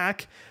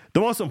sack. The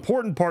most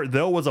important part,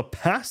 though, was a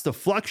pass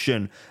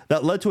deflection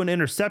that led to an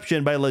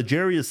interception by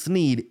L'Jarius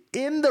Sneed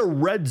in the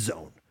red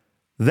zone.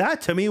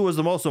 That, to me, was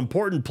the most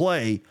important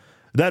play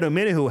that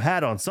Omenihu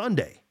had on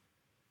Sunday.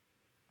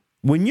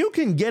 When you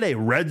can get a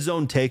red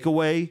zone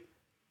takeaway,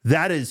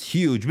 that is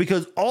huge,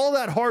 because all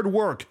that hard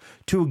work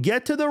to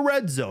get to the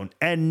red zone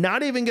and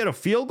not even get a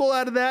field goal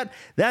out of that,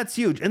 that's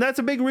huge. And that's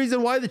a big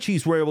reason why the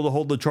Chiefs were able to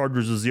hold the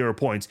Chargers to 0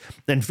 points.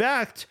 In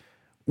fact,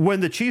 when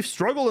the Chiefs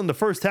struggled in the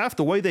first half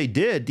the way they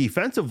did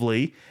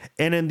defensively,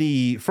 and in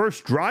the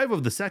first drive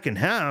of the second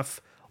half,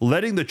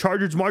 letting the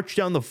Chargers march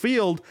down the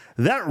field,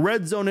 that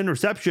red zone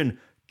interception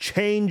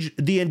changed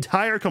the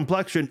entire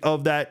complexion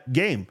of that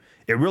game.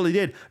 It really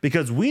did,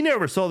 because we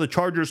never saw the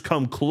Chargers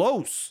come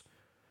close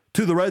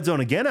to the red zone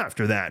again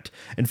after that.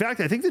 In fact,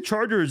 I think the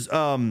Chargers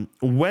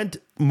went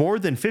more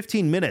than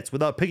 15 minutes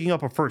without picking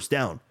up a first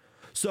down.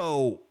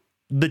 So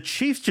the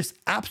Chiefs just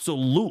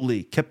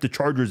absolutely kept the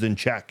Chargers in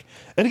check.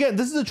 And again,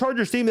 this is a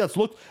Chargers team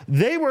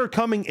they were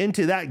coming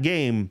into that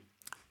game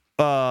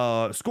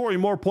scoring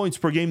more points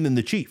per game than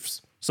the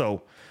Chiefs.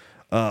 So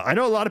I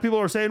know a lot of people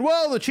are saying,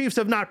 well, the Chiefs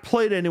have not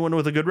played anyone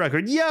with a good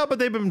record. Yeah, but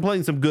they've been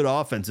playing some good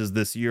offenses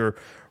this year.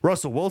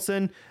 Russell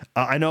Wilson,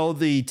 I know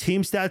the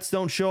team stats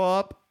don't show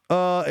up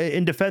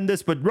and defend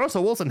this, but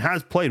Russell Wilson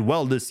has played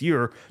well this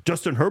year.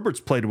 Justin Herbert's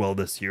played well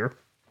this year.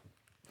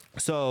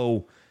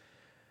 So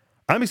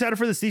I'm excited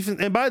for this defense.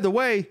 And by the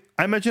way,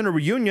 I mentioned a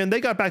reunion. They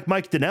got back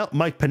Mike Pennell,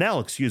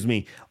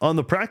 on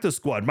the practice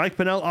squad. Mike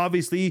Pennell,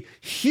 obviously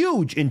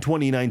huge in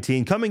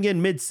 2019, coming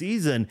in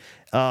mid-season,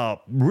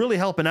 really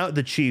helping out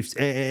the Chiefs.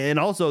 And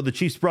also the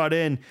Chiefs brought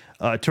in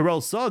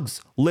Terrell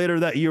Suggs later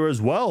that year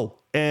as well.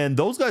 And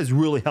those guys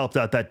really helped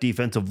out that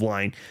defensive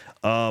line.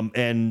 They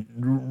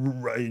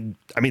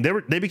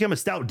became a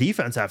stout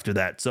defense after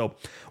that. So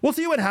we'll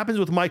see what happens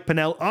with Mike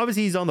Pennel.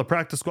 Obviously, he's on the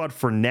practice squad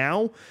for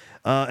now,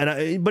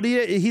 but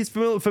he's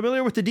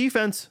familiar with the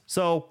defense.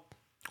 So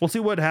we'll see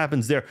what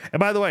happens there. And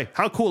by the way,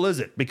 how cool is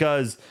it?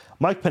 Because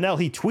Mike Pennel,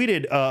 he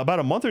tweeted about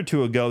a month or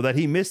two ago that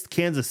he missed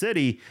Kansas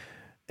City,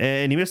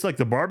 and he missed like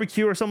the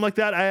barbecue or something like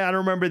that. I don't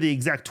remember the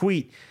exact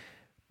tweet.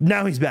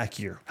 Now he's back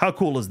here. How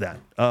cool is that?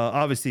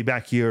 Obviously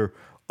back here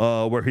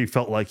where he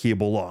felt like he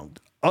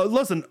belonged.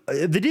 Listen,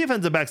 the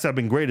defensive backs have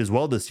been great as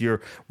well this year.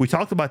 We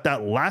talked about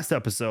that last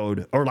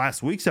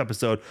week's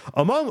episode.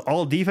 Among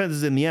all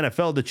defenses in the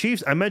NFL, the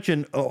Chiefs, I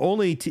mentioned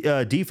only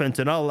defense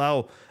to not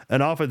allow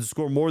an offense to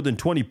score more than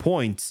 20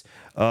 points.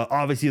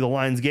 Obviously, the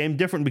Lions game,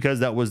 different because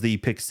that was the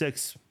pick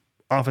six.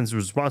 Offense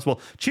was responsible.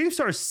 Chiefs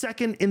are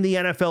second in the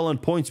NFL in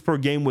points per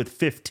game with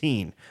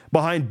 15,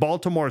 behind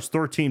Baltimore's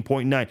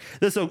 13.9.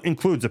 This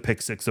includes a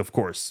pick six, of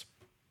course.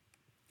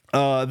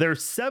 They're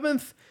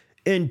seventh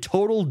in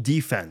total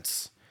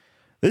defense.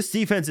 This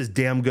defense is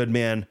damn good,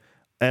 man.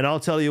 And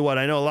I'll tell you what,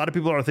 I know a lot of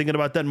people are thinking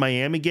about that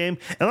Miami game.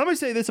 And let me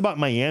say this about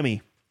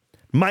Miami.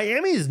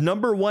 Miami is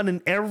number one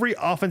in every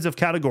offensive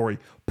category.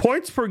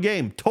 Points per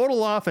game,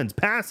 total offense,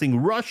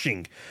 passing,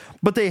 rushing.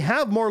 But they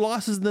have more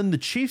losses than the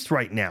Chiefs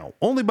right now.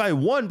 Only by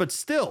one, but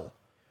still.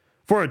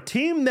 For a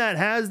team that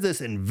has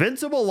this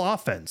invincible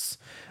offense,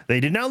 they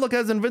did not look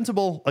as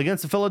invincible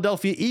against the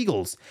Philadelphia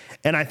Eagles.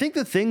 And I think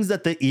the things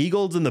that the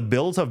Eagles and the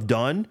Bills have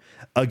done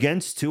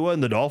against Tua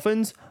and the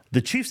Dolphins,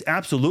 the Chiefs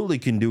absolutely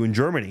can do in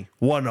Germany,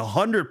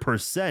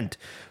 100%.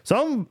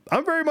 So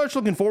I'm very much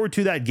looking forward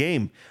to that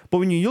game. But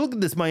when you look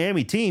at this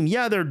Miami team,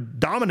 yeah, they're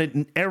dominant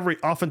in every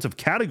offensive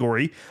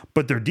category,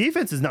 but their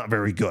defense is not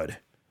very good.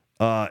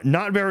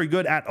 Not very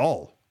good at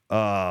all.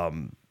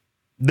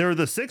 They're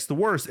the sixth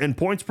worst in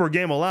points per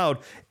game allowed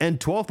and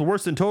 12th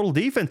worst in total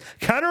defense.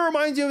 Kind of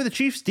reminds you of the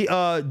Chiefs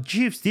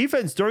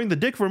defense during the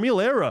Dick Vermeil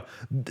era.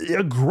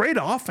 A great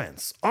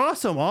offense,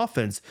 awesome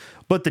offense,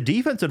 but the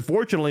defense,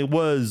 unfortunately,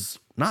 was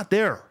not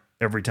there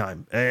every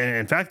time. And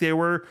in fact, they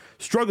were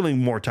struggling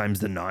more times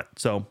than not.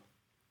 So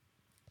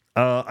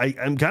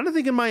I'm kind of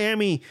thinking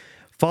Miami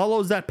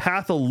follows that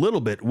path a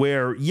little bit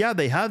where, yeah,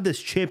 they have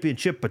this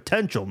championship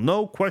potential,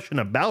 no question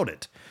about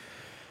it.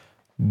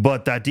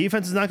 But that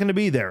defense is not going to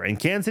be there. And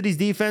Kansas City's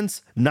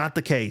defense, not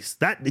the case.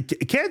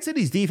 Kansas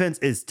City's defense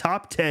is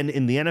top 10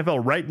 in the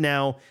NFL right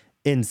now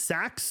in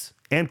sacks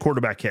and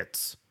quarterback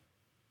hits.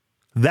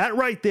 That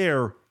right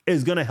there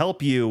is going to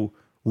help you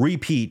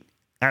repeat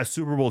as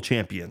Super Bowl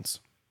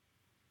champions.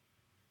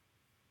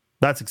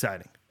 That's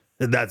exciting.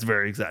 That's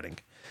very exciting.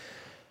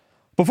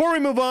 Before we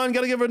move on,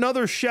 got to give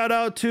another shout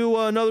out to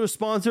another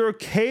sponsor,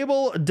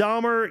 Cable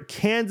Dahmer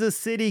Kansas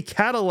City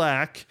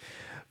Cadillac.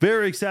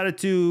 Very excited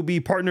to be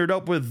partnered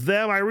up with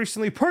them. I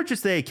recently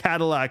purchased a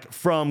Cadillac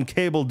from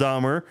Cable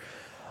Dahmer.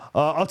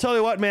 I'll tell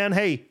you what, man.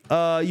 Hey,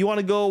 you want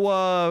to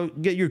go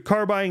get your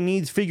car buying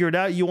needs figured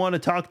out? You want to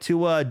talk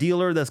to a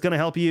dealer that's going to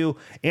help you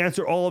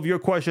answer all of your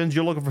questions?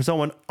 You're looking for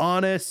someone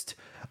honest,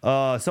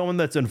 someone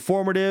that's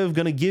informative,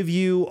 going to give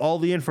you all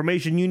the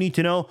information you need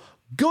to know.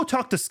 Go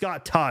talk to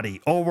Scott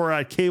Toddy over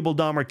at Cable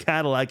Dahmer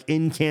Cadillac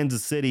in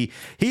Kansas City.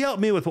 He helped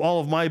me with all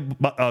of my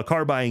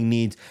car buying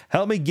needs,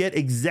 helped me get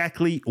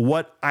exactly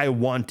what I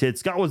wanted.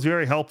 Scott was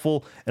very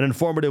helpful and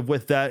informative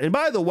with that. And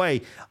by the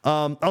way,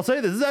 I'll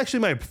say this is actually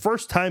my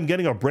first time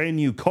getting a brand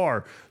new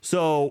car.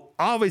 So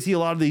obviously a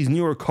lot of these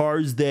newer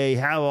cars, they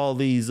have all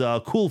these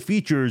cool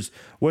features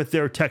with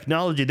their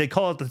technology. They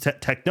call it the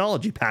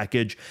technology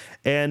package.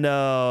 And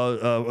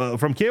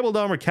from Cable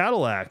Dahmer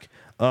Cadillac,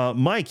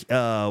 Mike,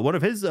 one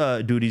of his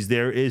duties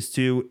there is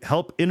to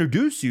help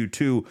introduce you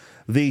to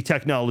the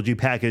technology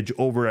package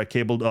over at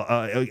Cable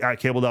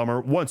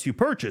Dahmer once you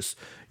purchase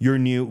your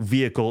new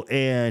vehicle.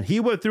 And he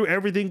went through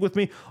everything with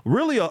me,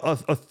 really a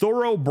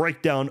thorough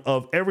breakdown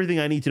of everything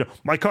I need to know.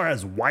 My car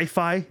has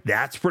Wi-Fi.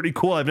 That's pretty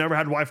cool. I've never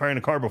had Wi-Fi in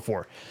a car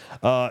before.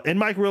 And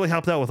Mike really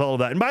helped out with all of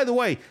that. And by the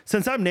way,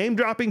 since I'm name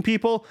dropping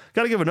people,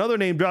 got to give another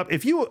name drop.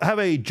 If you have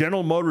a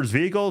General Motors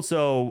vehicle,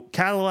 so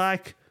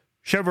Cadillac,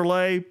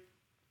 Chevrolet,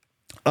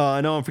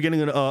 I know I'm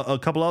forgetting a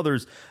couple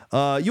others.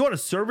 You want to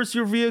service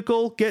your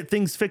vehicle, get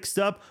things fixed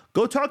up,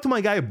 go talk to my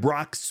guy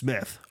Brock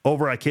Smith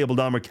over at Cable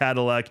Dahmer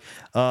Cadillac.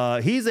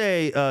 He's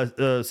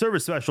a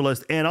service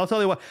specialist, and I'll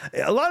tell you what,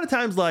 a lot of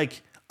times,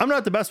 like, I'm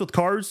not the best with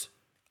cars.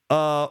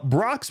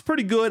 Brock's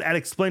pretty good at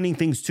explaining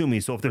things to me.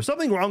 So if there's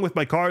something wrong with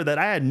my car that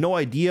I had no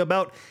idea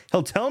about,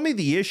 he'll tell me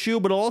the issue,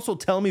 but he'll also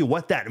tell me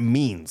what that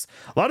means.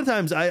 A lot of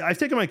times I've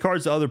taken my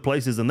cars to other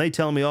places and they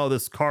tell me, oh,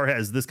 this car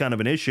has this kind of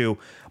an issue,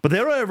 but they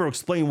don't ever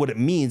explain what it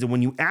means. And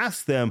when you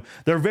ask them,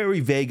 they're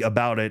very vague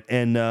about it.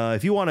 And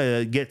if you want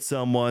to get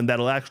someone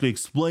that'll actually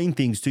explain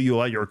things to you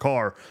about your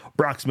car,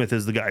 Brock Smith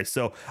is the guy.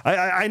 So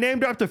I name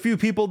dropped a few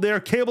people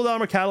there. Cable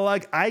Dahmer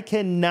Cadillac, I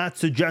cannot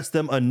suggest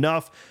them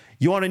enough.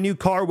 You want a new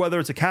car, whether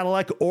it's a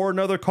Cadillac or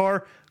another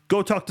car,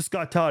 go talk to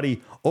Scott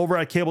Toddy over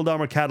at Cable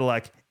Dahmer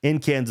Cadillac in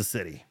Kansas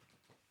City.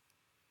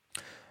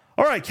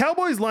 All right,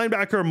 Cowboys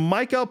linebacker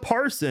Micah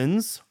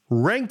Parsons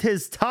ranked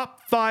his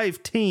top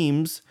 5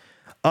 teams.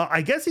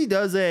 I guess he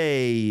does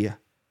a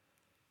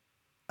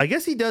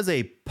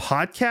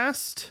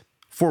podcast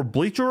for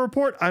Bleacher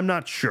Report. I'm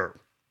not sure.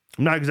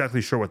 I'm not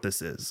exactly sure what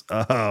this is.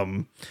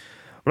 But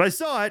I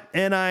saw it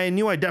and I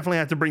knew I definitely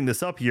had to bring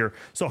this up here.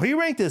 So he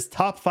ranked his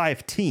top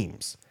 5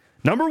 teams.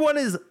 Number 1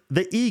 is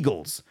the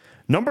Eagles.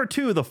 Number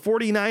 2, the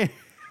 49.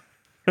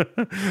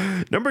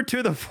 Number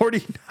 2, the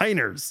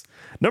 49ers.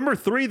 Number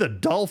 3, the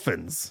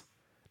Dolphins.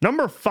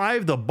 Number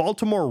 5, the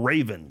Baltimore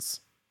Ravens.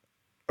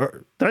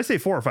 Or, did I say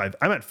 4 or 5?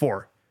 I meant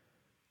 4.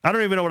 I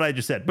don't even know what I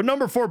just said. But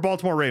number 4,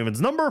 Baltimore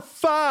Ravens. Number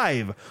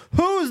 5.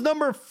 Who's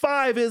number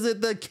 5? Is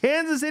it the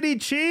Kansas City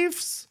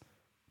Chiefs?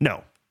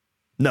 No.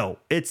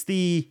 It's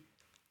the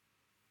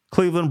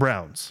Cleveland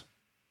Browns.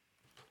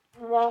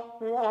 Yeah,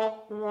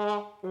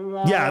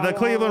 the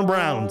Cleveland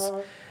Browns.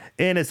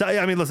 And it's,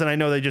 I mean, listen, I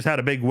know they just had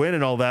a big win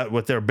and all that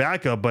with their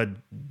backup, but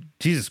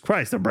Jesus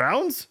Christ, the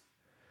Browns?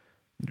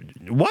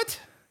 What?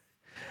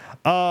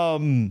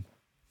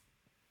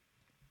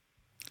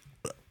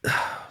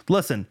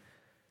 Listen,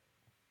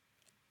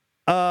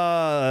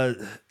 I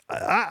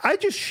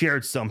just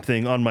shared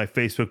something on my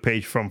Facebook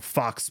page from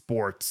Fox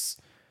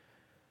Sports.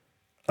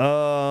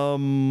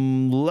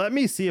 Let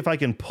me see if I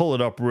can pull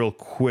it up real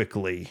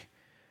quickly.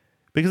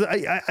 Because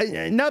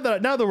I now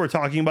that we're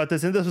talking about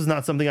this, and this was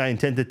not something I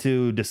intended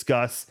to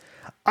discuss,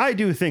 I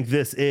do think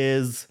this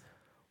is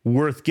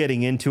worth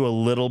getting into a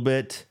little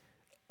bit.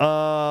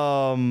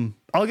 I'll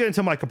get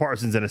into Micah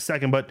Parsons in a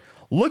second, but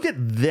look at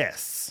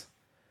this.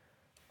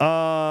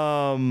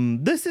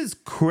 This is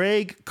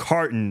Craig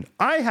Carton.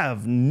 I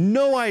have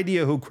no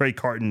idea who Craig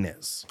Carton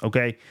is.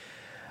 Okay.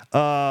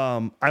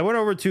 I went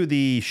over to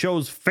the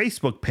show's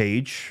Facebook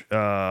page.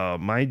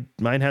 Mine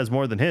has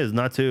more than his,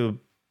 not to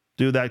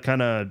do that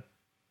kind of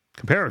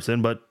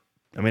comparison, but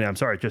I mean, I'm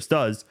sorry, it just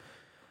does.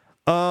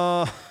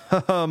 Yeah.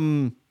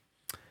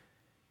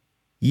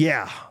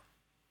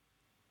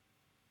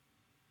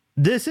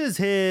 This is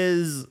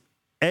his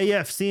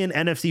AFC and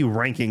NFC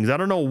rankings. I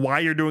don't know why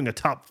you're doing a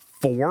top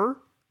 4.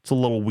 It's a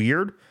little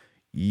weird.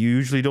 You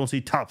usually don't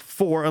see top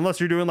 4 unless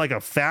you're doing like a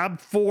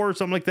Fab 4 or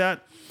something like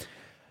that.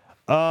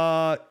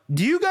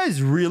 Do you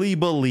guys really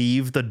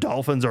believe the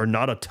Dolphins are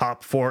not a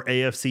top 4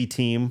 AFC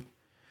team?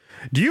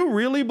 Do you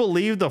really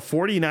believe the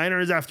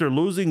 49ers, after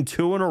losing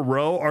 2 in a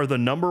row, are the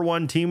number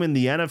 1 team in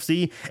the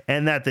NFC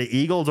and that the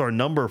Eagles are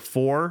number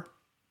 4?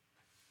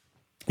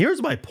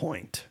 Here's my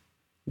point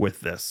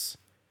with this.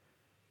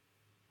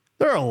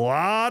 There are a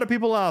lot of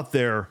people out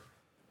there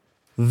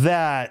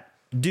that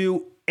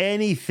do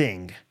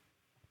anything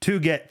to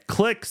get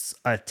clicks,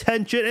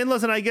 attention. And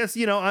listen, I guess,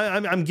 you know,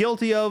 I'm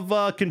guilty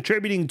of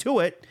contributing to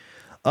it.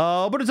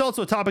 But it's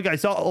also a topic I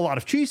saw a lot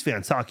of Chiefs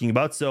fans talking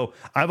about. So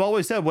I've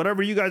always said,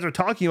 whatever you guys are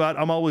talking about,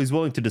 I'm always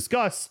willing to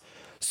discuss.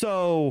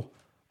 So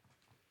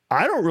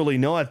I don't really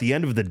know at the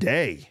end of the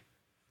day,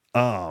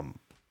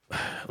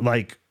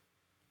 like,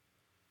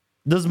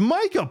 does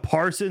Micah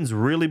Parsons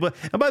really?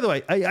 And by the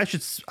way, I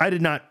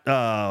did not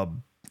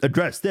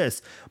address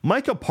this.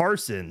 Micah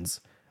Parsons,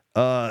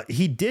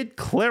 he did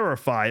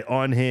clarify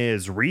on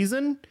his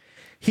reason.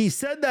 He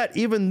said that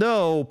even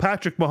though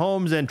Patrick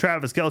Mahomes and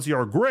Travis Kelce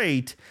are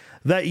great,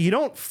 that you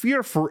don't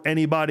fear for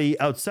anybody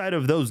outside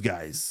of those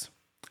guys.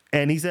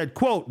 And he said,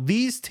 quote,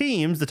 these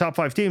teams, the top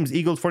 5 teams,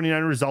 Eagles,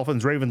 49ers,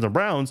 Dolphins, Ravens, and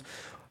Browns,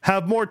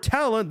 have more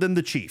talent than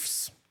the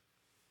Chiefs.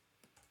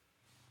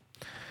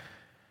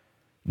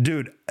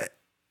 Dude,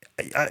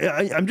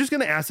 I'm just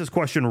going to ask this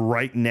question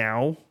right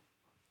now.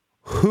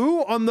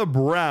 Who on the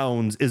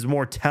Browns is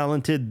more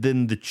talented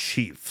than the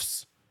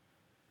Chiefs?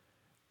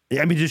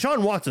 I mean,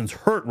 Deshaun Watson's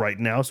hurt right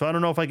now, so I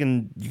don't know if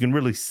you can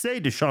really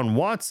say Deshaun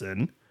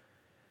Watson.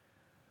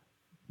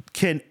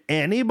 Can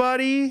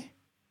anyone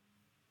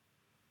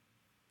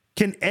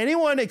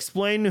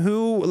explain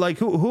who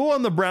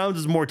on the Browns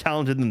is more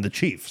talented than the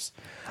Chiefs?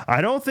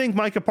 I don't think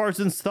Micah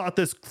Parsons thought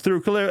this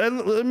through clear,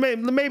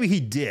 and maybe he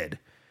did,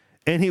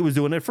 and he was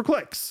doing it for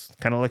clicks,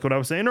 kind of like what I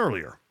was saying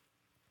earlier.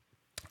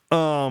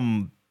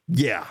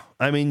 Yeah,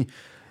 I mean,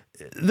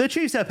 the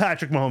Chiefs have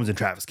Patrick Mahomes and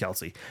Travis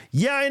Kelce.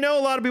 Yeah, I know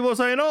a lot of people are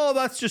saying, oh,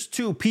 that's just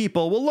 2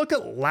 people. Well, look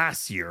at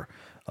last year.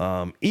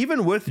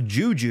 Even with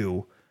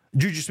Juju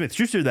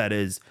Smith-Schuster, that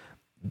is,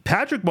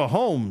 Patrick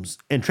Mahomes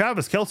and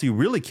Travis Kelce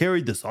really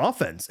carried this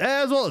offense,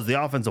 as well as the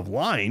offensive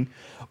line.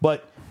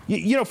 But,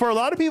 you know, for a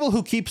lot of people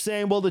who keep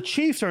saying, well, the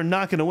Chiefs are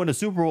not going to win a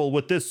Super Bowl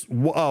with this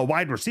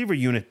wide receiver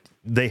unit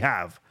they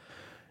have.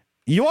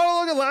 You want to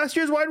look at last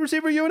year's wide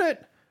receiver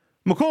unit?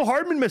 McCole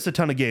Hardman missed a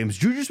ton of games.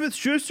 Juju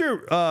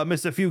Smith-Schuster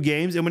missed a few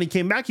games, and when he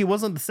came back, he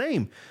wasn't the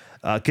same.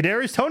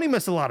 Kadarius Toney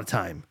missed a lot of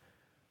time.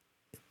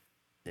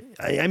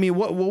 I mean,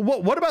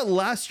 what about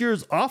last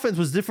year's offense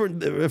was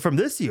different from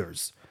this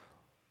year's?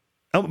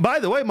 By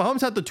the way,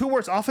 Mahomes had the 2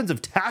 worst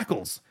offensive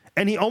tackles,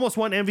 and he almost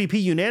won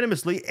MVP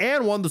unanimously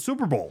and won the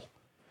Super Bowl.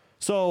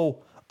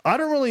 So I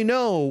don't really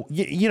know,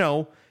 you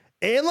know,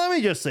 and let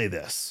me just say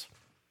this.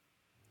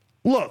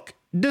 Look,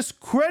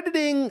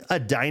 discrediting a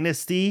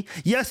dynasty.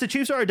 Yes, the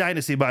Chiefs are a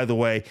dynasty, by the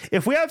way.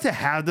 If we have to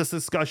have this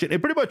discussion,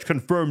 it pretty much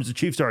confirms the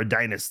Chiefs are a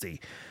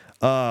dynasty.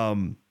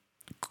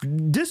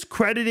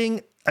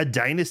 discrediting a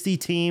dynasty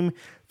team,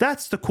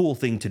 that's the cool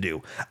thing to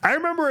do. I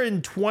remember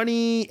in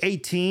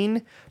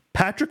 2018,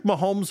 Patrick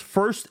Mahomes'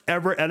 first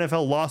ever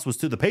NFL loss was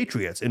to the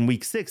Patriots in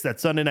week 6, that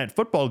Sunday night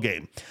football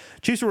game.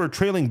 Chiefs were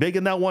trailing big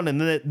in that one,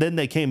 and then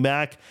they came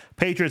back.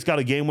 Patriots got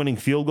a game-winning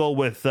field goal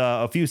with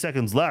a few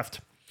seconds left.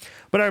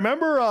 But I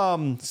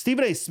remember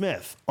Stephen A.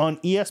 Smith on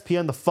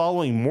ESPN the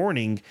following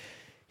morning,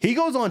 he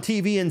goes on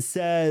TV and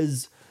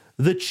says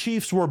the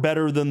Chiefs were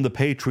better than the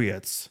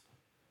Patriots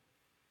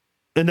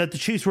and that the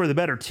Chiefs were the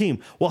better team.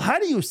 Well, how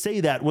do you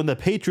say that when the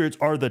Patriots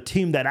are the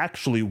team that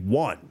actually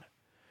won?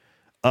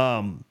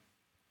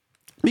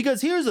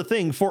 Because here's the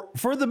thing,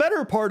 for the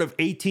better part of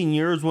 18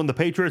 years when the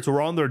Patriots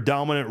were on their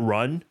dominant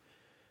run,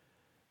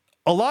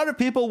 a lot of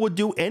people would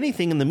do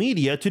anything in the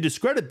media to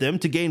discredit them,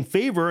 to gain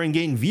favor and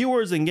gain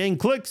viewers and gain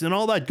clicks and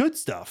all that good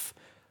stuff.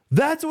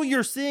 That's what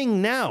you're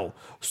seeing now.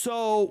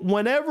 So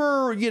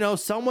whenever,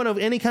 someone of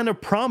any kind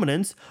of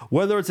prominence,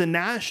 whether it's a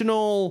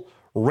national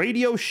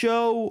radio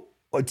show,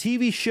 a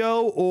TV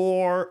show,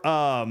 or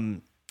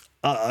an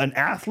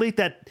athlete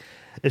that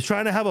is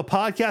trying to have a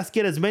podcast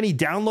get as many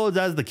downloads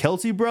as the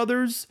Kelsey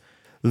brothers,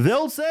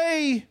 they'll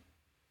say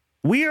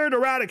weird,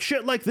 erratic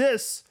shit like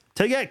this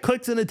to get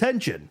clicks and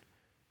attention.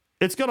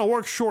 It's going to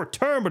work short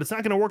term, but it's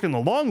not going to work in the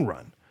long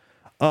run.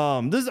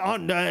 This is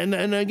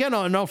and again,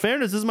 in all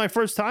fairness, this is my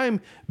first time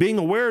being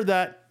aware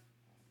that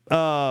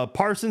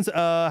Parsons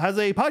has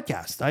a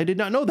podcast. I did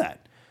not know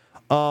that.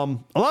 A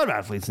lot of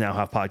athletes now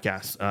have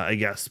podcasts, I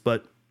guess,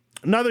 but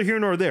neither here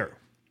nor there.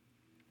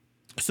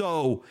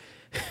 So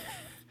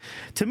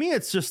to me,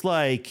 it's just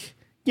like,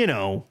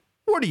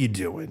 what are you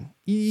doing?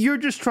 You're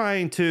just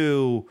trying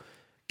to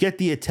get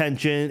the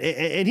attention.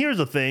 And here's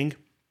the thing.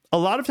 A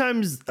lot of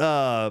times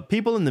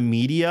people in the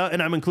media,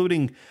 and I'm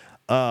including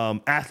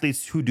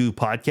athletes who do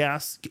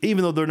podcasts,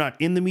 even though they're not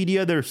in the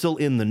media, they're still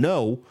in the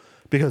know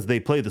because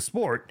they play the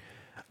sport.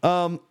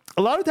 A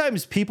lot of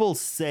times people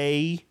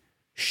say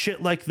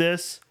shit like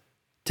this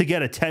to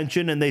get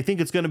attention, and they think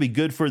it's going to be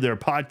good for their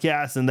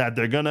podcast and that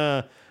they're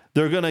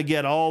gonna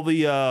get all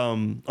the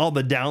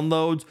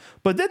downloads,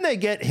 but then they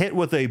get hit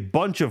with a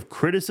bunch of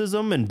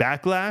criticism and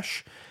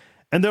backlash.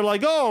 And they're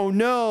like, oh,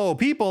 no,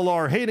 people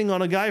are hating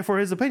on a guy for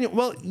his opinion.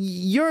 Well,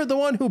 you're the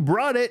one who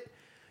brought it.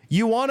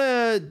 You want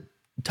to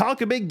talk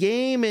a big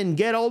game and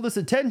get all this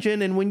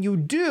attention. And when you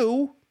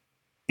do,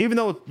 even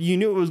though you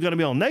knew it was going to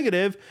be all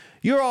negative,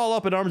 you're all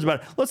up in arms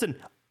about it. Listen,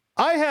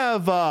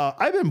 I've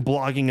been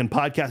blogging and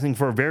podcasting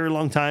for a very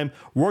long time,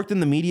 worked in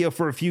the media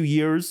for a few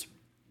years.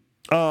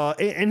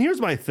 And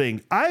here's my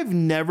thing. I've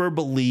never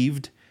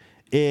believed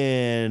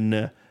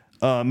in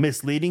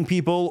misleading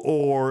people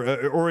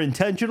or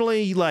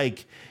intentionally,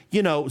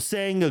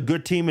 saying a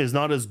good team is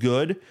not as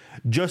good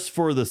just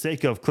for the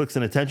sake of clicks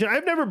and attention.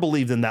 I've never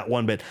believed in that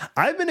one bit.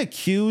 I've been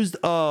accused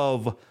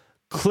of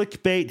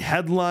clickbait,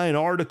 headline,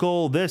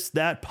 article, this,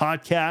 that,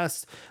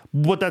 podcast,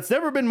 but that's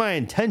never been my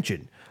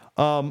intention.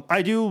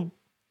 I do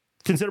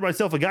consider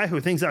myself a guy who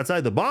thinks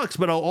outside the box,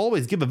 but I'll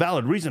always give a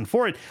valid reason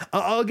for it.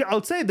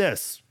 I'll say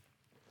this.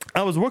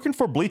 I was working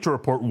for Bleacher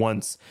Report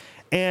once,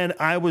 and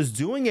I was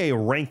doing a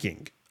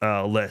ranking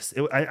list.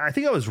 I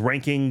think I was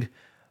ranking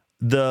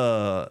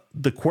the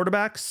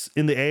quarterbacks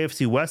in the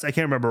AFC West. I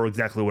can't remember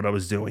exactly what I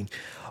was doing,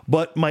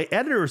 but my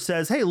editor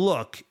says, hey,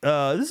 look,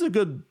 this is a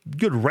good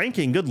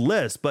ranking, good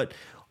list, but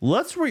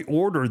let's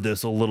reorder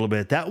this a little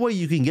bit. That way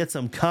you can get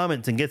some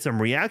comments and get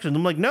some reactions.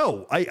 I'm like,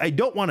 no, I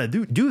don't want to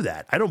do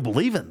that. I don't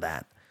believe in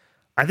that.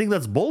 I think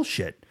that's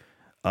bullshit.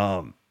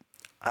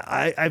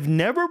 I've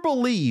never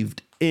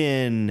believed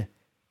in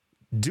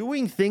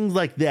doing things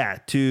like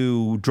that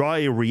to draw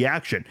a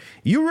reaction.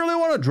 You really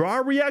want to draw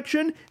a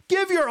reaction?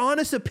 Give your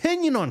honest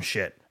opinion on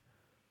shit.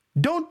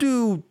 Don't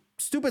do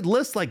stupid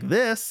lists like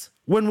this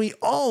when we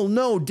all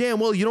know damn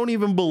well you don't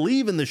even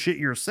believe in the shit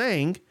you're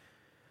saying.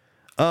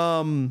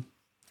 But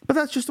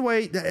that's just the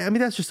way,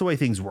 that's just the way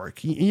things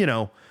work.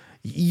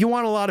 You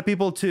want a lot of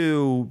people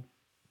to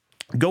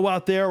go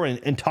out there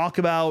and talk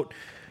about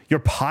your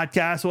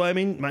podcast.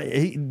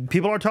 Well,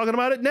 people are talking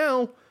about it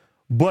now.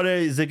 But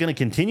is it going to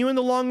continue in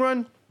the long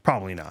run?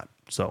 Probably not.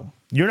 So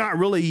you're not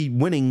really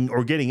winning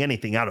or getting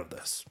anything out of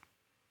this.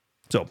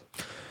 So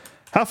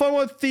have fun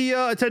with the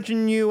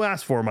attention you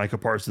asked for, Micah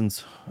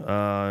Parsons.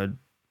 Have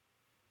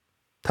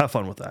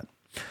fun with that.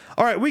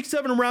 All right, week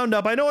 7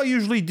 roundup. I know I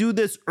usually do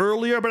this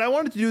earlier, but I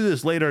wanted to do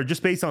this later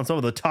just based on some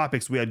of the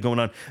topics we had going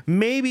on.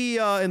 Maybe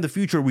in the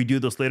future we do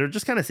this later,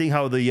 just kind of seeing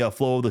how the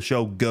flow of the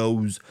show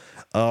goes,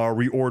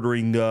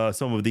 reordering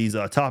some of these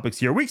topics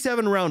here. Week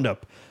 7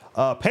 roundup.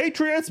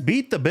 Patriots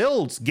beat the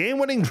Bills.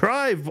 Game-winning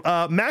drive.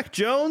 Mac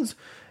Jones.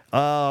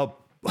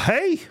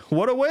 Hey,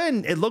 what a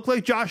win. It looked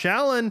like Josh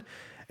Allen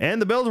and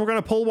the Bills were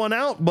going to pull one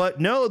out, but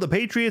no, the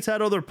Patriots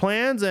had other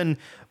plans, and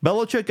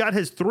Belichick got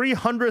his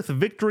 300th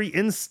victory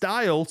in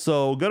style,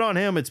 so good on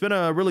him. It's been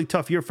a really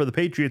tough year for the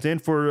Patriots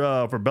and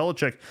for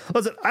Belichick.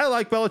 Listen, I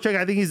like Belichick.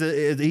 I think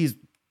he's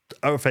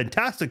a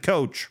fantastic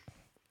coach.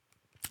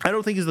 I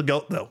don't think he's the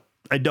GOAT, though.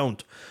 I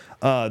don't.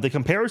 The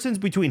comparisons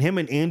between him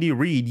and Andy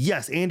Reid,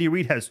 yes, Andy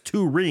Reid has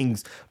 2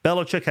 rings.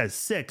 Belichick has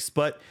 6,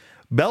 but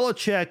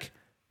Belichick,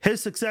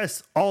 his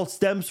success all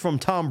stems from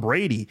Tom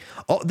Brady.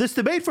 This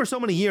debate for so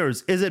many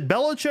years, is it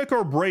Belichick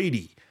or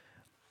Brady?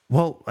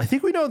 Well, I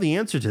think we know the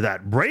answer to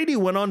that. Brady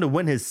went on to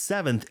win his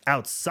 7th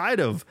outside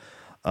of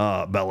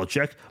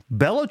Belichick.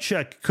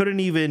 Belichick couldn't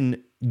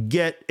even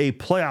get a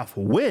playoff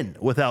win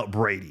without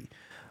Brady.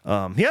 He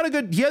had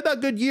that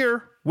good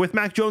year with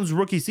Mac Jones'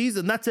 rookie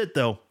season. That's it,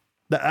 though.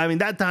 I mean,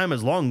 that time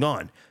is long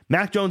gone.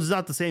 Mac Jones is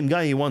not the same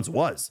guy he once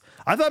was.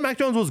 I thought Mac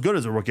Jones was good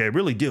as a rookie. I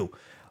really do.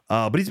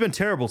 But he's been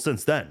terrible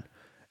since then.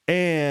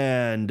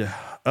 And,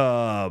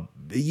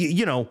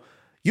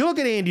 you look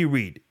at Andy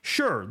Reid.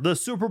 Sure, the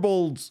Super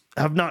Bowls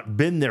have not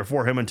been there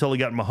for him until he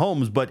got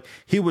Mahomes, but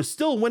he was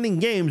still winning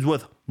games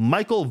with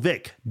Michael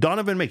Vick,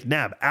 Donovan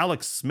McNabb,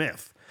 Alex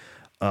Smith.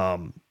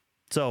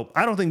 So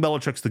I don't think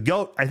Belichick's the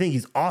GOAT. I think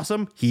he's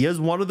awesome. He is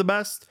one of the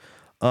best,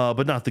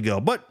 but not the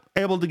GOAT. But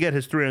able to get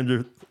his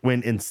 300th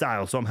win in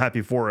style, so I'm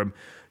happy for him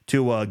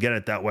to get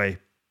it that way.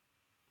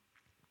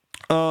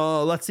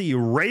 Let's see.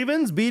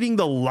 Ravens beating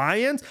the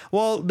Lions.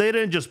 Well, they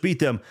didn't just beat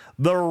them.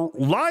 The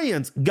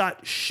Lions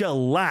got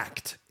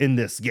shellacked in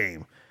this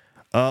game.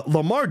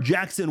 Lamar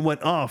Jackson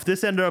went off.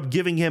 This ended up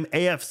giving him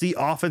AFC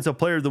Offensive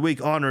Player of the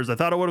Week honors. I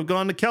thought it would have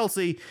gone to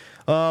Kelsey,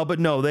 but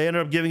no, they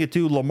ended up giving it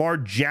to Lamar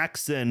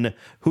Jackson,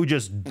 who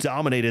just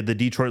dominated the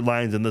Detroit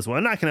Lions in this one.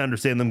 And I can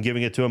understand them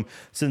giving it to him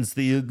since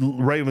the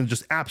Ravens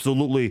just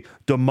absolutely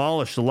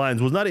demolished the Lions.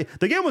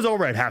 The game was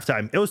over at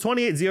halftime. It was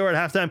 28-0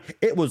 at halftime.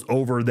 It was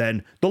over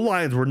then. The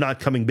Lions were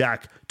not coming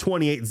back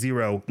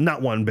 28-0,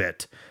 not one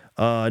bit.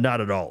 Not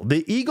at all.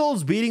 The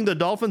Eagles beating the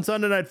Dolphins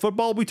Sunday Night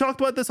Football. We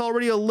talked about this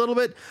already a little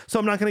bit, so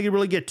I'm not going to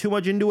really get too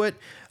much into it.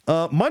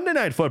 Monday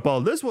Night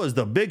Football. This was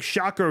the big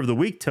shocker of the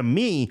week to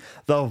me.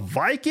 The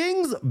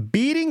Vikings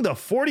beating the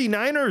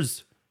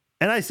 49ers.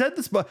 And I said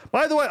this,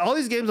 by the way, all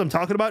these games I'm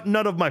talking about,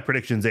 none of my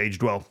predictions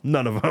aged well.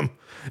 None of them.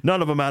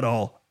 None of them at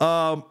all.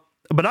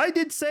 But I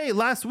did say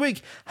last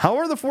week, how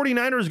are the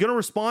 49ers going to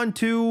respond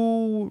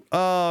to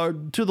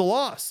the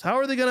loss? How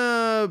are they going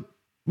to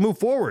move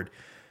forward?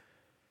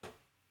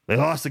 They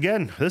lost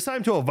again, this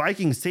time to a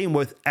Vikings team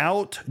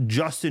without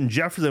Justin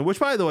Jefferson, which,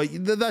 by the way,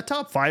 the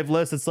top 5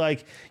 list, it's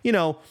like,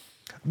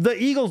 the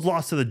Eagles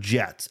lost to the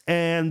Jets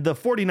and the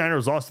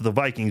 49ers lost to the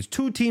Vikings,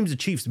 2 teams the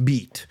Chiefs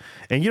beat.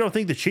 And you don't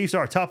think the Chiefs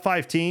are a top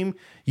 5 team?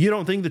 You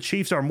don't think the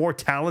Chiefs are more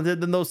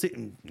talented than those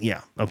teams?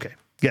 Yeah, okay,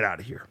 get out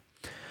of here.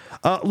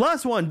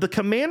 Last one, the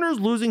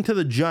Commanders losing to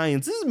the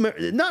Giants. This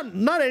is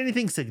not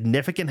anything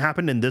significant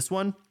happened in this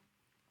one.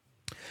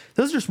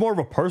 This is just more of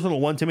a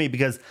personal one to me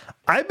because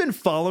I've been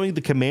following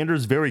the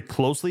Commanders very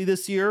closely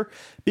this year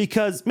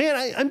because,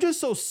 man, I'm just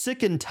so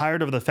sick and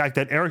tired of the fact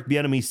that Eric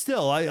Bieniemy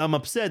still, I'm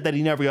upset that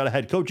he never got a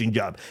head coaching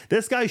job.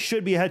 This guy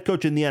should be a head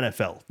coach in the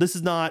NFL. This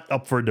is not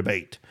up for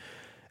debate.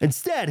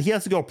 Instead, he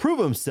has to go prove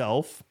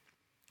himself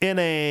in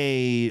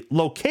a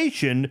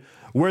location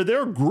where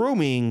they're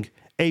grooming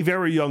a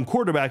very young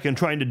quarterback and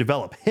trying to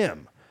develop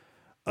him.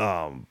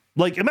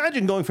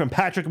 Imagine going from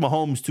Patrick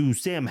Mahomes to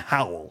Sam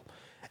Howell.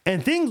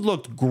 And things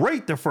looked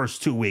great the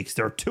first 2 weeks.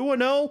 They're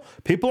 2-0.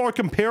 People are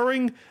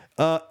comparing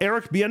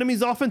Eric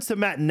Bieniemy's offense to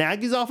Matt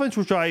Nagy's offense,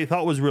 which I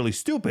thought was really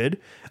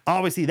stupid.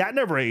 Obviously, that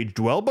never aged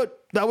well,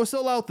 but that was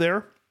still out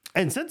there.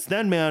 And since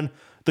then, man,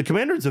 the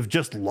Commanders have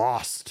just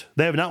lost.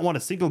 They have not won a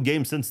single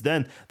game since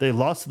then. They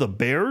lost to the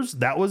Bears.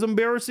 That was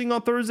embarrassing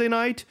on Thursday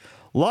night.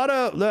 A lot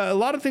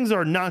of things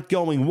are not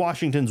going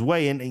Washington's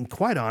way. And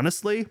quite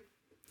honestly,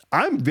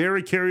 I'm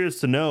very curious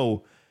to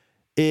know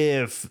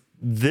if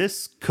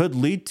this could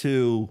lead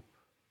to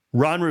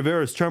Ron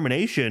Rivera's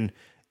termination,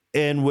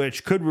 in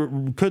which could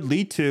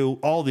lead to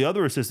all the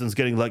other assistants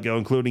getting let go,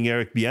 including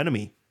Eric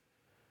Bieniemy.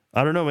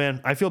 I don't know, man.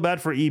 I feel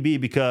bad for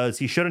EB because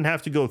he shouldn't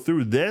have to go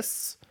through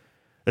this,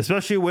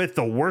 especially with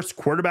the worst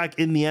quarterback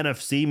in the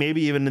NFC,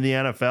 maybe even in the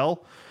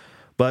NFL.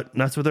 But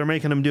that's what they're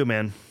making him do,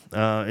 man.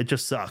 It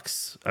just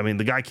sucks. I mean,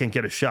 the guy can't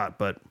get a shot,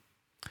 but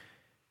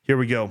here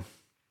we go.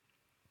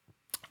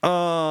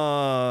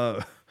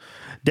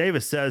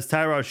 Davis says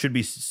Tyrod should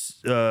be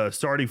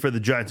starting for the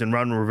Giants, and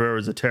Ron Rivera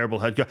is a terrible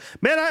head coach.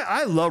 Man,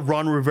 I love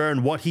Ron Rivera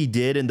and what he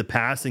did in the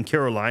past in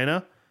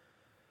Carolina.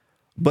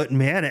 But,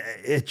 man,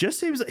 it just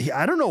seems,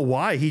 I don't know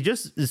why. He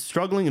just is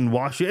struggling in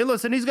Washington. And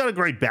listen, he's got a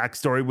great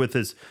backstory with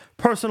his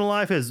personal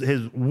life,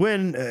 his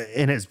win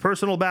in his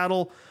personal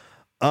battle.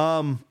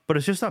 But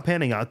it's just not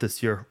panning out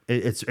this year.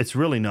 It's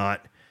really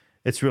not.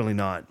 It's really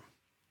not.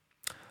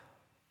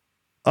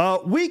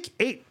 Week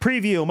 8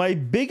 preview. My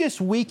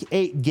biggest Week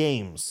 8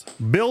 games.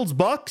 Bills,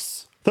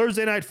 Bucks,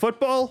 Thursday Night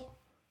Football.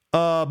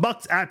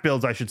 Bucks at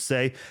Bills, I should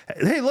say.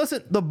 Hey,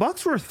 listen, the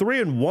Bucks were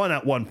 3-1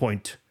 at one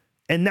point,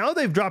 and now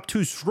they've dropped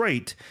 2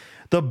 straight.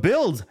 The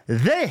Bills,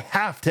 they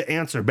have to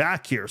answer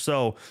back here.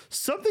 So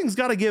something's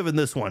got to give in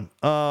this one.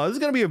 This is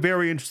going to be a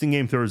very interesting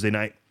game Thursday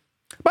night.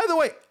 By the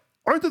way,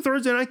 aren't the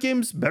Thursday night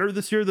games better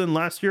this year than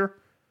last year?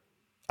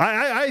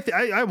 I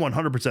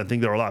 100%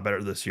 think they're a lot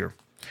better this year.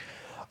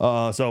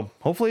 So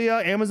hopefully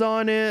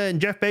Amazon and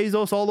Jeff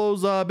Bezos, all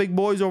those big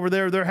boys over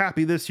there, they're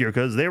happy this year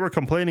because they were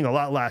complaining a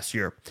lot last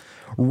year.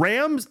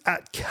 Rams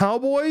at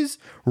Cowboys.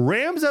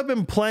 Rams have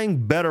been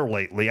playing better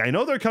lately. I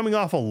know they're coming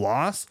off a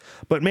loss,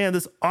 but man,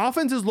 this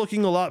offense is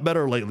looking a lot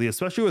better lately,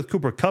 especially with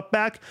Cooper Kupp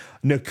back.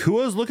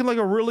 Nakua is looking like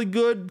a really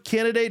good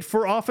candidate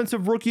for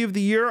Offensive Rookie of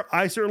the Year.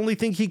 I certainly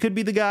think he could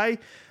be the guy.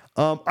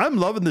 I'm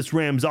loving this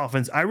Rams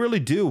offense. I really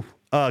do.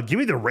 Give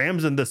me the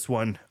Rams in this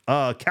one.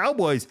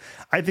 Cowboys,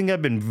 I think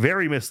have been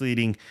very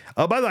misleading.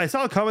 By the way, I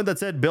saw a comment that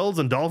said Bills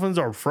and Dolphins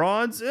are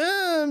frauds.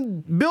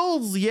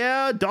 Bills,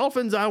 yeah.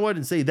 Dolphins, I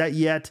wouldn't say that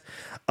yet.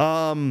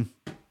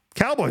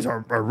 Cowboys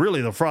are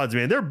really the frauds,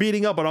 man. They're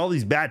beating up on all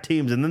these bad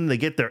teams, and then they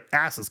get their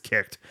asses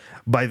kicked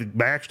by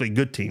actually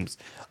good teams.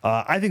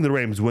 I think the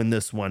Rams win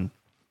this one.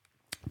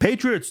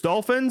 Patriots,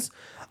 Dolphins.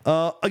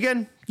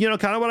 Again,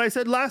 kind of what I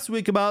said last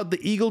week about the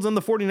Eagles and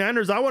the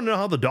 49ers. I want to know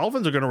how the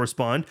Dolphins are going to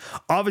respond.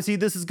 Obviously,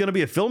 this is going to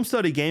be a film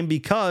study game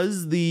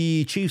because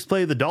the Chiefs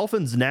play the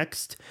Dolphins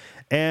next.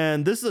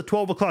 And this is a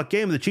 12 o'clock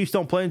game. The Chiefs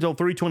don't play until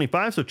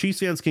 3:25. So Chiefs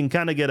fans can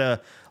kind of get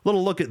a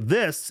little look at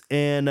this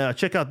and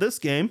check out this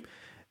game.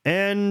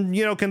 And,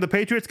 can the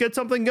Patriots get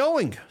something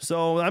going?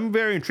 So I'm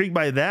very intrigued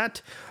by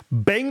that.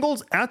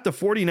 Bengals at the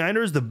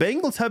 49ers. The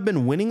Bengals have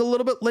been winning a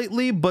little bit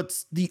lately,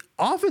 but the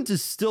offense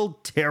is still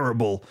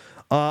terrible.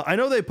 I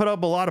know they put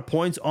up a lot of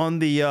points on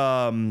the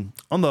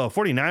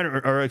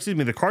 49ers, or excuse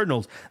me, the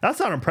Cardinals. That's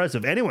not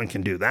impressive. Anyone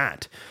can do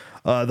that.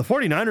 The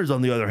 49ers,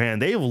 on the other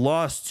hand, they've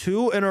lost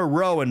 2 in a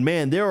row. And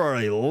man, there are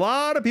a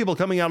lot of people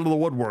coming out of the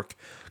woodwork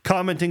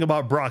commenting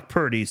about Brock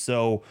Purdy.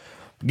 So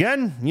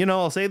again,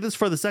 I'll say this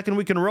for the second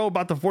week in a row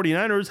about the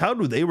 49ers. How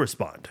do they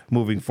respond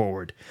moving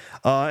forward?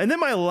 And then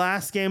my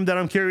last game that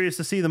I'm curious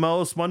to see the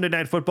most, Monday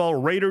Night Football,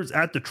 Raiders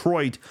at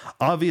Detroit.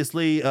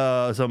 Obviously,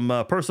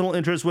 some personal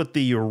interest with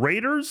the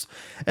Raiders.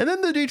 And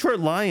then the Detroit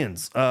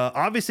Lions.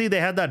 Obviously,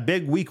 they had that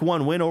big Week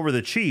 1 win over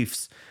the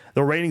Chiefs,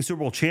 the reigning Super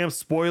Bowl champs,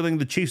 spoiling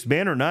the Chiefs'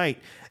 banner night.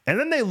 And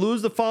then they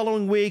lose the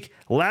following week.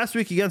 Last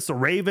week against the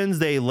Ravens,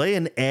 they lay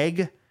an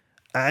egg.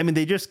 I mean,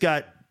 they just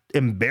got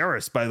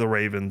embarrassed by the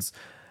Ravens.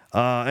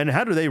 And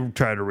how do they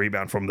try to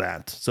rebound from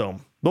that? So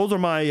those are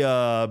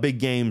my big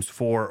games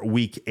for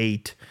week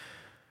 8.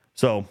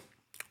 So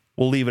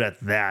we'll leave it at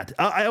that.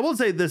 I will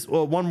say this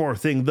one more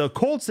thing. The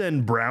Colts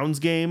and Browns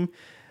game,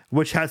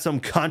 which had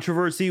some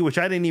controversy, which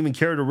I didn't even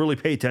care to really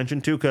pay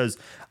attention to because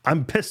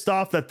I'm pissed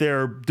off that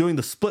they're doing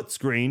the split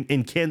screen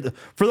in Kansas.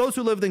 For those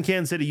who lived in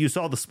Kansas City, you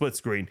saw the split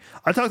screen.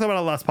 I talked about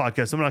it last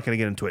podcast. So I'm not going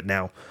to get into it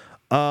now.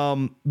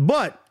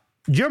 But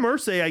Jim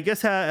Irsay, I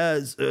guess,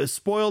 has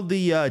spoiled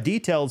the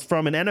details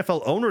from an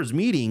NFL owners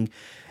meeting.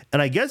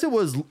 And I guess it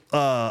was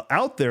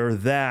out there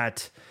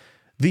that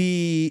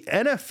the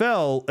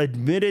NFL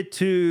admitted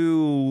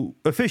to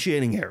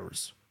officiating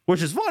errors,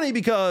 which is funny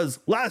because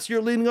last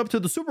year leading up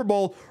to the Super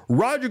Bowl,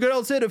 Roger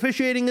Goodell said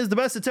officiating is the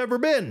best it's ever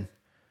been.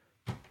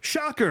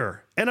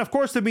 Shocker. And of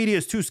course, the media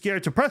is too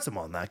scared to press him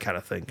on that kind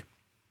of thing.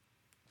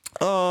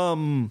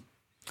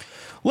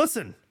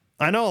 Listen.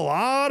 I know a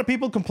lot of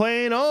people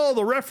complain,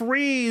 the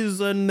referees,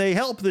 and they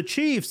help the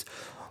Chiefs.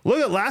 Look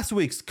at last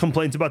week's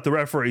complaints about the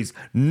referees.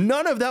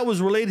 None of that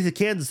was related to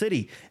Kansas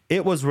City.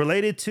 It was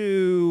related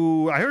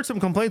to, I heard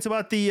some complaints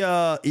about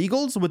the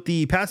Eagles with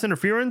the pass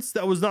interference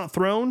that was not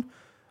thrown,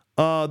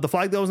 the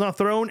flag that was not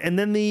thrown, and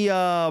then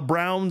the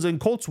Browns and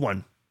Colts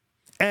one.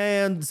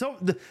 And so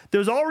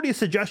there's already a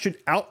suggestion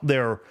out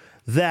there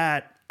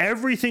that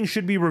everything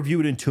should be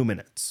reviewed in 2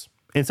 minutes,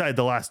 inside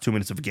the last 2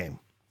 minutes of a game.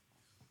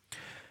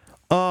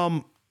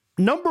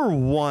 Number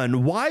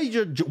one, why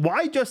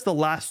just the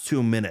last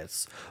 2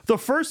 minutes? The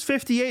first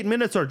 58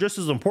 minutes are just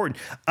as important.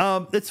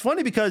 It's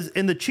funny because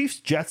in the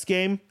Chiefs-Jets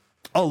game,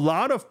 a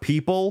lot of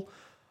people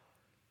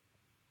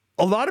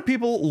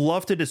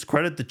love to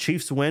discredit the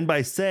Chiefs win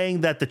by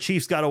saying that the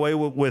Chiefs got away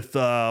with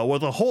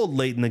a hold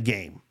late in the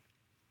game.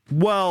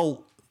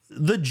 Well,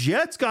 the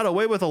Jets got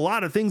away with a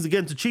lot of things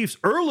against the Chiefs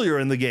earlier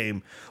in the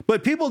game,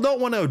 but people don't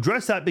want to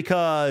address that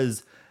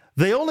because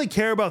they only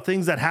care about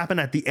things that happen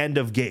at the end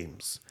of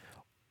games.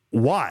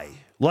 Why?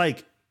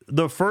 Like,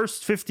 the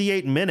first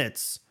 58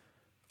 minutes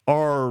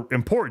are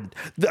important.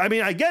 I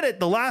mean, I get it.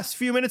 The last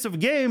few minutes of a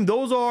game,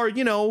 those are,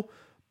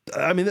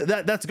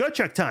 that's gut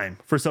check time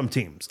for some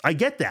teams. I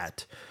get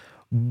that.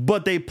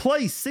 But they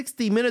play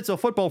 60 minutes of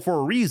football for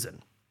a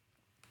reason.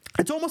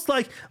 It's almost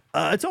like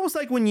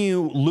when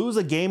you lose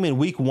a game in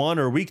week 1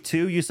 or week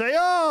 2, you say,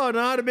 oh,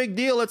 not a big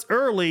deal. It's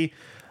early.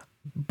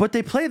 But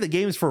they play the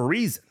games for a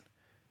reason.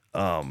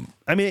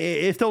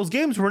 If those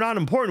games were not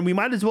important, we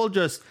might as well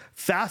just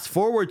fast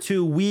forward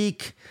to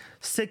week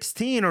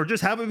 16 or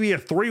just have it be a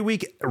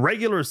 3-week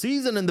regular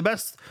season and the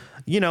best,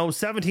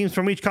 7 teams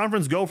from each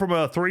conference go from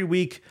a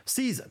 3-week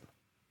season.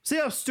 See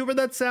how stupid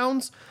that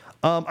sounds?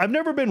 I've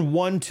never been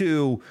one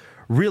to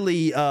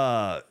really,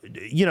 whenever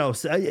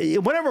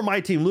my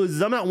team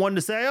loses, I'm not one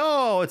to say,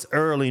 oh, it's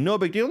early, no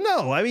big deal.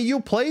 No, I mean, you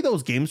play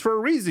those games for a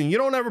reason. You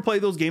don't ever play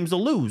those games to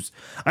lose.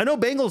 I know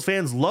Bengals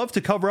fans love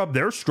to cover up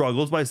their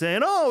struggles by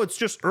saying, oh, it's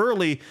just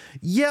early.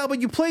 Yeah,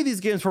 but you play these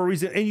games for a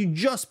reason, and you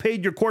just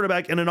paid your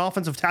quarterback and an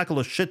offensive tackle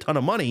a shit ton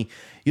of money.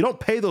 You don't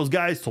pay those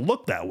guys to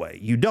look that way.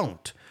 You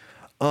don't.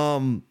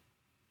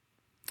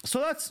 So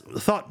that's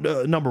thought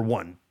number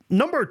one.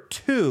 Number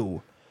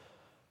two,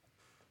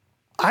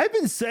 I've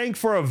been saying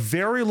for a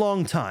very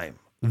long time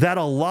that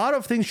a lot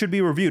of things should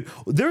be reviewed.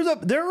 There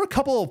are a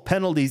couple of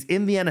penalties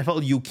in the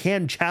NFL you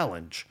can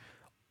challenge.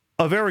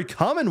 A very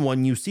common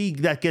one you see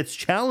that gets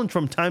challenged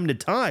from time to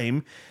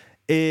time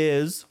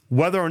is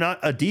whether or not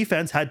a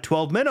defense had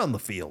 12 men on the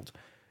field.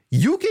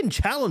 You can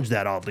challenge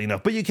that, oddly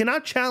enough, but you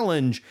cannot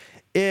challenge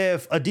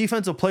if a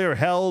defensive player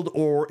held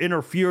or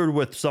interfered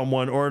with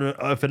someone, or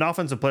if an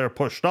offensive player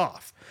pushed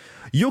off.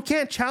 You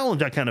can't challenge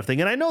that kind of thing.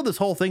 And I know this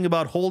whole thing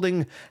about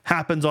holding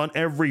happens on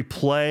every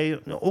play.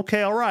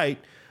 Okay, all right.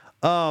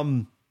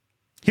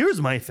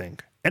 Here's my thing.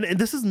 And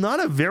this is not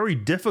a very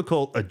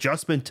difficult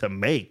adjustment to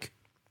make.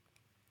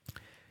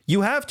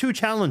 You have two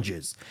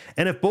challenges.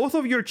 And if both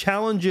of your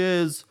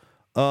challenges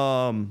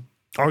are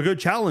good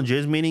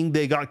challenges, meaning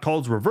they got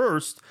calls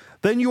reversed,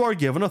 then you are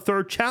given a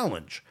third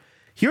challenge.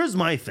 Here's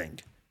my thing.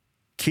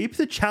 Keep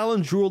the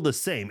challenge rule the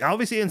same.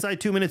 Obviously,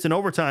 inside 2 minutes in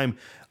overtime,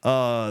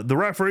 the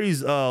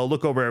referees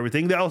look over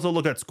everything. They also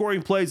look at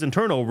scoring plays and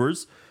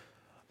turnovers.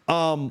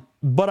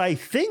 But I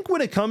think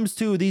when it comes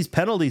to these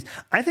penalties,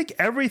 I think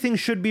everything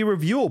should be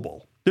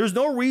reviewable. There's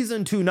no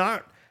reason to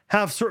not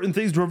have certain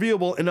things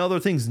reviewable and other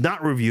things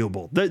not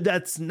reviewable.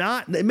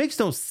 It makes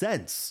no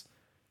sense.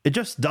 It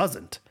just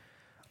doesn't.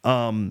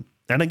 And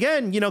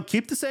again,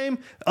 keep the same.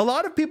 A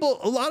lot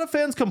of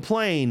fans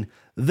complain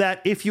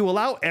that if you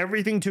allow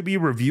everything to be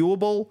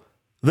reviewable,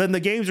 then the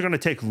games are going to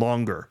take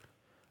longer.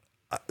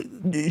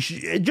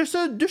 Just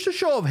a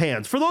show of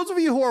hands. For those of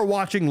you who are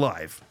watching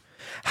live,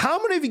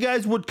 how many of you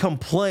guys would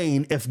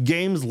complain if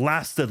games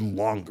lasted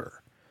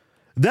longer?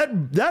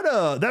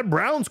 That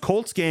Browns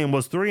Colts game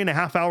was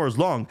 3.5 hours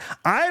long.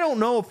 I don't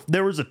know if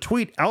there was a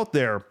tweet out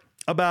there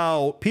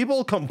about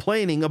people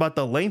complaining about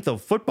the length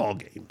of football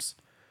games.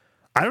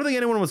 I don't think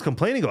anyone was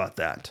complaining about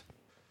that.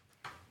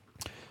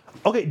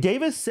 Okay,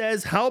 Davis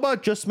says, how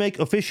about just make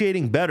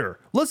officiating better?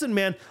 Listen,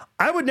 man,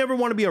 I would never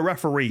want to be a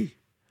referee.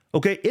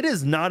 Okay, it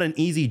is not an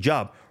easy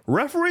job.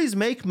 Referees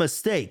make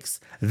mistakes.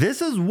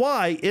 This is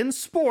why in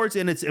sports,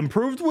 and it's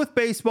improved with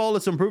baseball,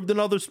 it's improved in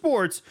other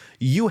sports,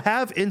 you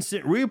have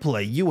instant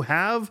replay. You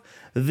have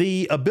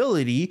the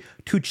ability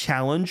to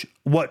challenge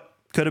what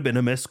could have been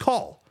a missed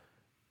call.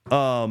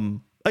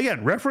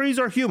 Again, referees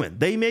are human.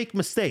 They make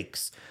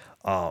mistakes.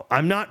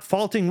 I'm not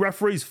faulting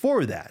referees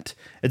for that.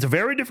 It's a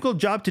very difficult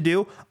job to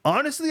do.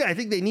 Honestly, I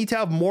think they need to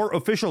have more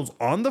officials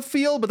on the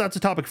field, but that's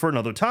a topic for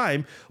another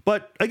time.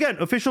 But again,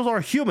 officials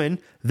are human.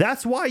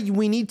 That's why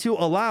we need to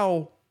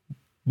allow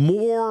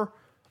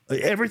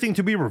everything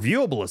to be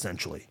reviewable,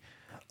 essentially.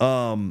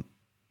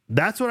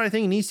 That's what I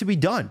think needs to be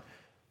done.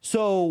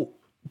 So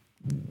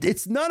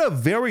it's not a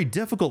very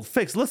difficult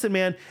fix. Listen,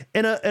 man,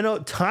 in a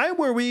time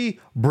where we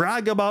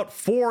brag about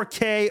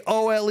 4K,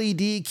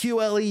 OLED,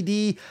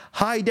 QLED,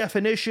 high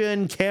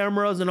definition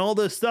cameras and all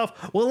this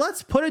stuff, well,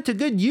 let's put it to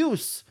good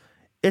use.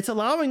 It's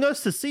allowing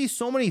us to see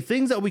so many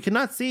things that we could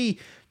not see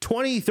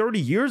 20, 30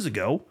 years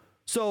ago.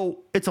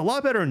 So it's a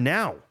lot better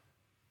now.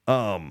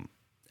 And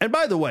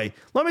by the way,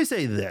 let me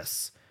say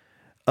this.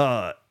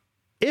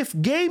 If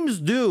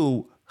games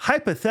do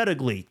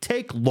hypothetically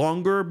take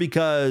longer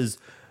because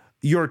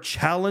you're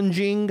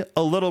challenging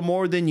a little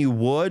more than you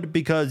would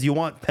because you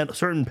want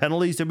certain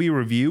penalties to be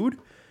reviewed,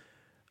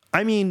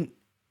 I mean,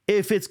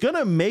 if it's going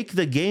to make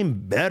the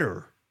game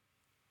better,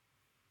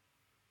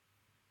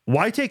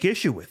 why take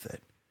issue with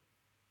it?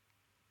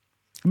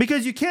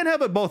 Because you can't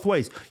have it both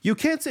ways. You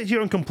can't sit here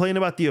and complain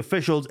about the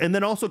officials and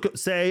then also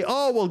say,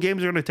 oh, well,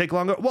 games are going to take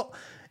longer. Well,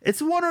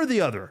 it's one or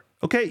the other.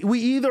 Okay, we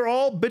either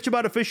all bitch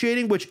about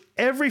officiating, which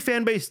every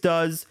fan base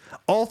does,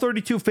 all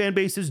 32 fan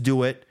bases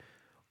do it,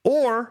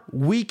 or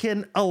we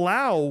can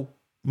allow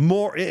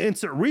more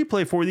instant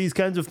replay for these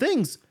kinds of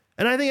things.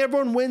 And I think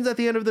everyone wins at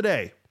the end of the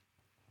day.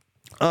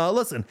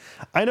 Listen,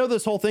 I know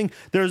this whole thing,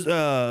 there's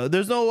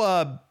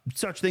no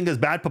such thing as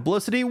bad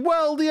publicity.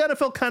 Well, the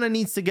NFL kind of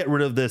needs to get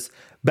rid of this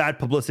bad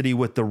publicity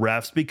with the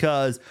refs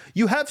because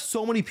you have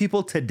so many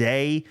people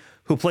today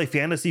who play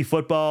fantasy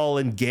football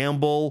and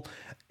gamble,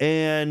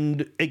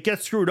 and it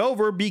gets screwed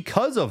over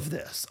because of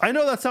this. I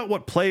know that's not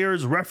what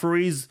players,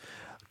 referees,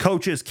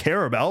 coaches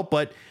care about,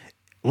 but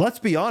let's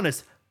be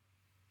honest,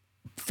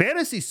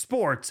 fantasy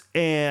sports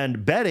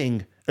and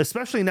betting,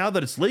 especially now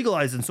that it's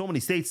legalized in so many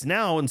states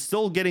now and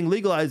still getting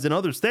legalized in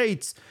other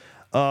states,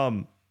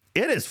 it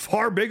is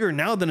far bigger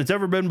now than it's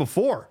ever been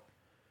before.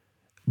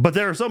 But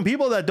there are some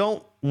people that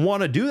don't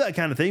want to do that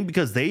kind of thing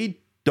because they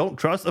don't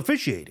trust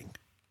officiating.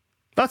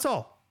 That's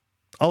all.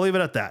 I'll leave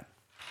it at that.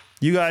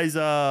 You guys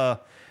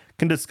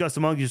can discuss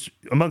amongst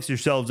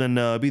yourselves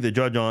and be the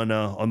judge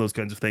on those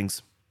kinds of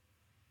things.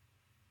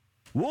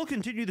 We'll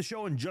continue the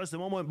show in just a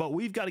moment, but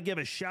we've got to give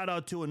a shout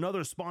out to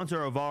another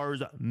sponsor of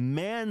ours,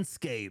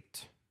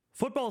 Manscaped.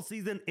 Football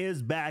season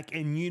is back,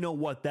 and you know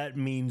what that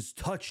means.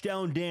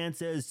 Touchdown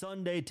dances,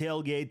 Sunday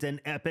tailgates,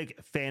 and epic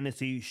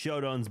fantasy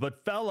showdowns.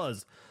 But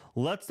fellas,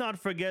 let's not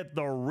forget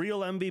the real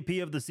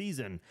MVP of the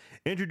season.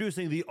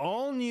 Introducing the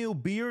all-new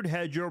Beard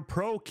Hedger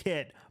Pro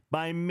Kit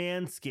by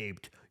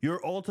Manscaped,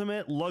 your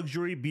ultimate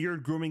luxury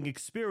beard grooming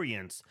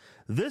experience.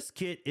 This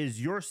kit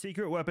is your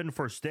secret weapon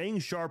for staying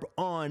sharp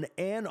on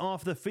and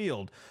off the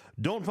field.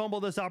 Don't fumble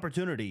this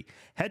opportunity.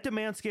 Head to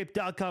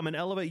manscaped.com and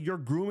elevate your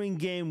grooming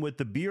game with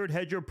the Beard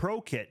Hedger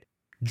Pro Kit.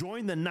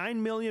 Join the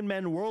 9 million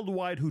men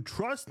worldwide who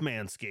trust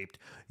Manscaped.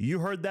 You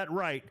heard that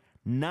right.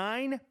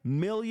 9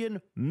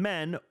 million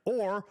men,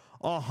 or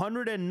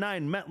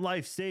 109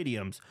 MetLife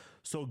stadiums.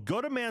 So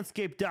go to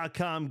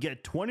manscaped.com,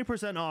 get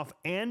 20% off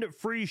and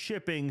free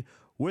shipping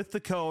with the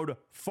code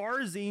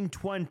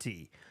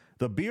FARZINE20.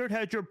 The Beard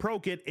Hedger Pro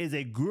Kit is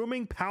a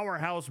grooming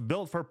powerhouse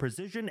built for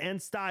precision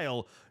and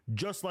style,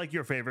 just like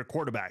your favorite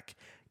quarterback.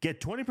 Get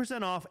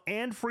 20% off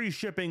and free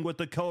shipping with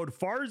the code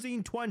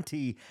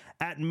FARZINE20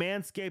 at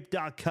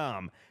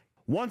manscaped.com.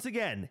 Once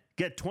again,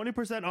 get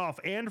 20% off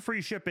and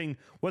free shipping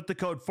with the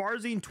code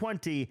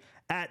FARZINE20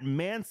 at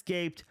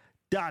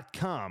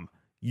manscaped.com.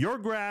 Your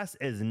grass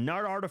is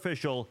not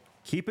artificial.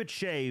 Keep it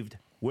shaved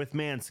with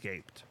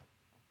Manscaped.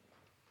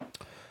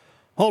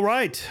 All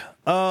right.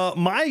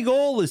 My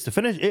goal is to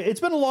finish. It's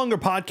been a longer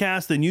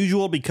podcast than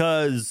usual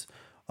because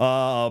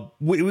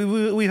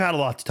we've had a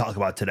lot to talk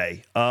about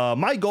today.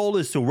 My goal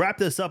is to wrap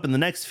this up in the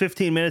next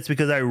 15 minutes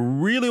because I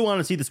really want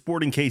to see the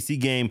Sporting KC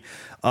game.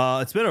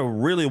 It's been a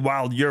really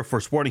wild year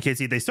for Sporting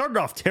KC. They started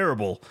off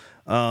terrible,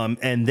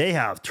 and they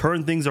have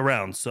turned things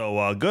around.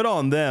 So good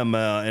on them,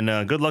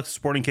 and good luck to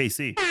Sporting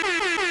KC.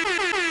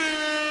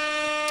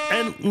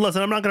 And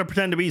listen, I'm not going to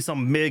pretend to be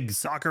some big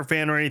soccer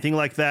fan or anything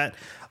like that.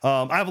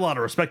 I have a lot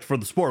of respect for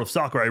the sport of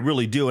soccer. I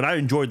really do. And I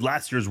enjoyed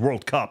last year's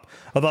World Cup.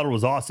 I thought it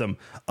was awesome.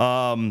 But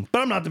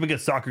I'm not the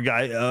biggest soccer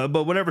guy.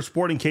 But whenever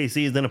Sporting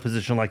KC is in a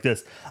position like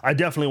this, I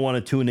definitely want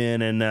to tune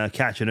in and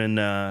catch it and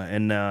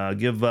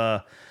give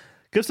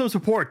some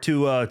support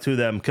to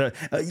them.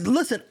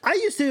 Listen, I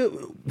used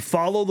to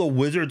follow the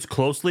Wizards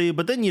closely,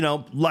 but then,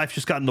 life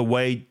just got in the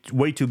way,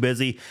 way too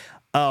busy.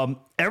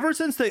 Ever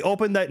since they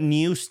opened that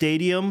new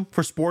stadium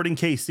for Sporting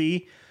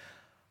KC,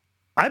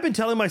 I've been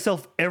telling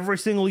myself every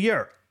single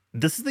year,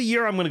 this is the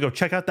year I'm going to go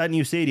check out that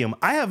new stadium.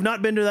 I have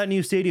not been to that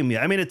new stadium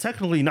yet. I mean, it's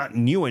technically not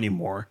new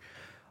anymore.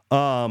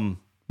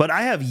 But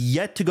I have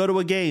yet to go to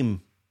a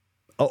game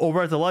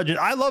over at the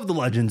Legends. I love the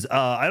Legends.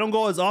 I don't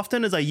go as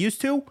often as I used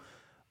to.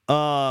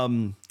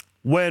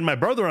 When my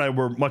brother and I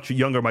were much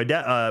younger, my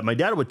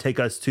dad would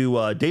take us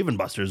to Dave &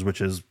 Buster's, which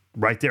is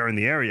right there in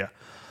the area.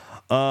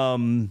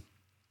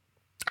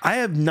 I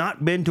have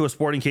not been to a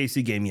Sporting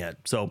KC game yet,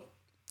 so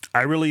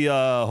I really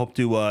hope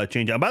to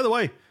change that. By the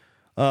way,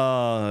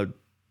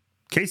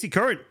 KC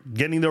Current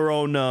getting their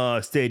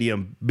own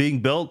stadium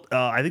being built.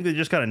 I think they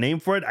just got a name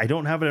for it. I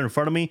don't have it in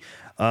front of me.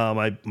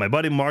 My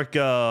buddy Mark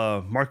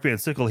Van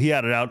Sickle, he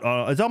had it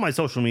out. It's on my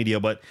social media,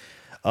 but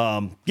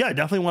I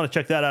definitely want to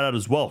check that out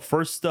as well.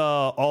 First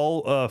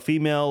all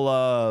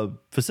female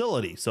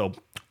facility. So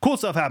cool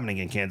stuff happening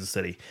in Kansas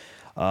City.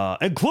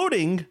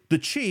 Including the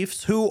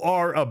Chiefs, who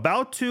are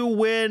about to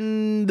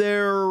win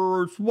their,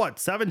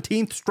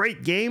 17th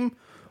straight game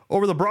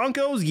over the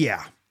Broncos?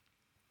 Yeah.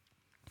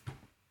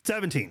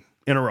 17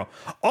 in a row.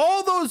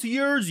 All those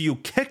years you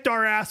kicked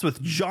our ass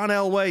with John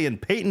Elway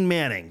and Peyton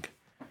Manning.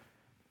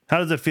 How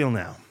does it feel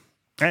now?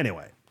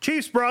 Anyway,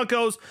 Chiefs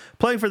Broncos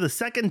playing for the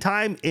second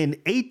time in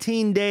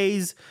 18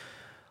 days.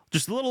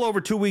 Just a little over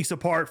 2 weeks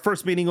apart.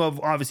 First meeting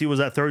obviously was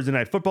that Thursday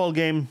night football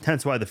game,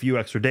 hence why the few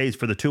extra days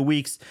for the 2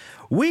 weeks.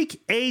 Week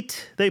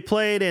 8, they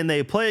played, and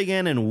they play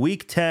again in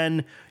week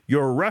 10.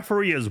 Your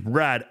referee is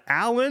Brad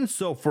Allen.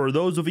 So for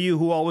those of you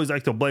who always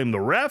like to blame the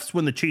refs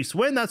when the Chiefs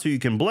win, that's who you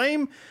can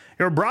blame.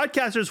 Your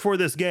broadcasters for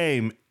this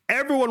game,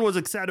 everyone was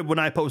excited when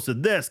I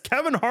posted this.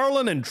 Kevin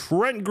Harlan and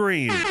Trent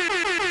Green.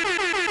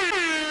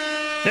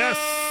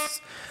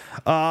 Yes.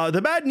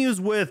 The bad news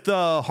with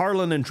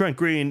Harlan and Trent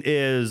Green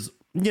is,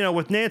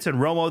 with Nance and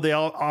Romo, they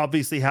all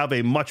obviously have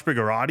a much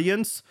bigger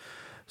audience.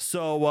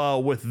 So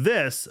with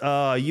this,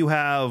 you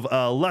have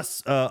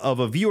less of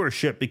a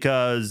viewership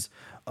because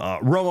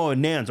Romo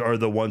and Nance are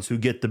the ones who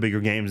get the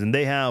bigger games, and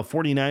they have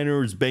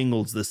 49ers,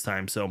 Bengals this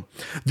time. So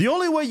the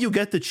only way you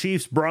get the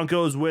Chiefs,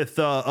 Broncos with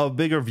a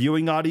bigger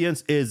viewing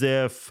audience is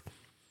if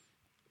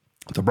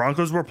the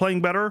Broncos were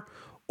playing better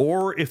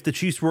or if the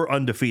Chiefs were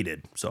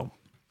undefeated. So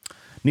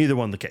neither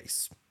one the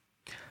case.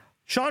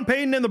 Sean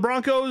Payton and the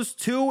Broncos,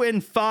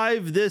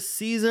 2-5 this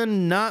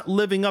season, not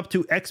living up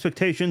to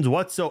expectations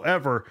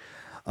whatsoever.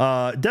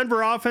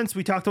 Denver offense,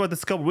 we talked about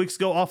this a couple weeks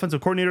ago.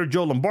 Offensive coordinator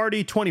Joe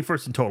Lombardi,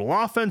 21st in total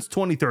offense,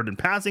 23rd in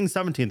passing,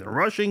 17th in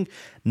rushing,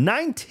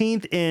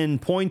 19th in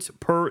points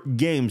per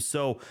game.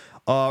 So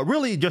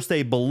really just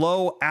a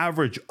below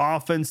average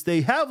offense.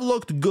 They have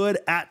looked good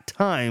at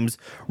times.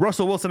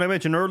 Russell Wilson, I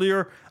mentioned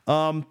earlier,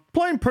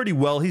 playing pretty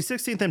well. He's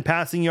 16th in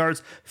passing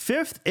yards,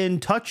 5th in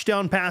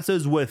touchdown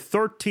passes with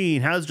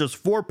 13, has just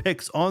 4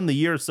 picks on the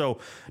year. So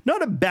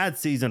not a bad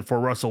season for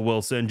Russell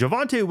Wilson.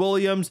 Javonte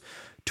Williams,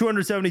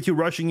 272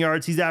 rushing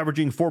yards. He's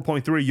averaging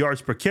 4.3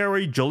 yards per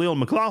carry. Jaleel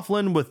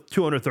McLaughlin with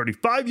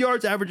 235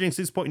 yards, averaging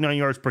 6.9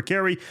 yards per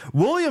carry.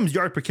 Williams'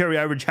 yard per carry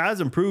average has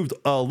improved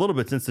a little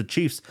bit since the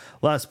Chiefs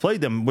last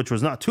played them, which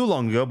was not too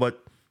long ago,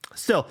 but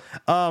still,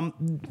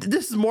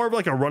 this is more of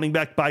like a running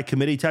back by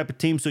committee type of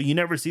team. So you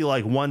never see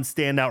like one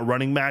standout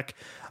running back.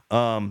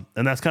 And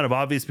that's kind of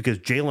obvious because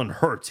Jalen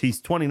Hurts,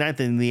 he's 29th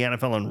in the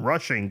NFL in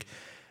rushing,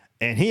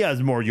 and he has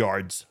more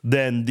yards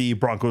than the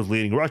Broncos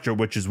leading rusher,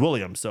 which is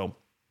Williams. So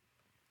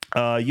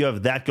you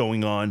have that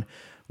going on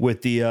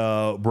with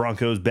the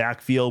Broncos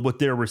backfield. With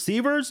their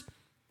receivers,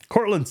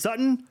 Cortland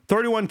Sutton,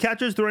 31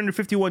 catches,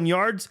 351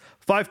 yards,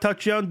 5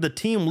 touchdowns, the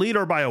team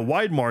leader by a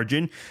wide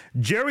margin.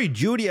 Jerry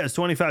Jeudy has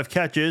 25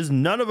 catches,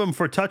 none of them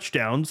for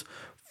touchdowns.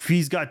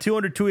 He's got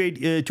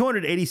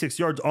 286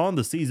 yards on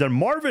the season.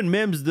 Marvin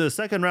Mims, the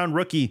second-round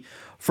rookie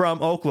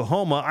from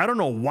Oklahoma, I don't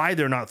know why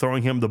they're not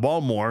throwing him the ball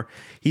more.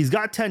 He's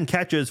got 10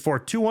 catches for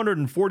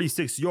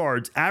 246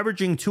 yards,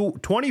 averaging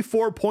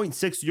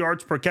 24.6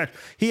 yards per catch.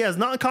 He has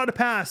not caught a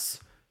pass.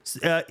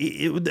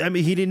 He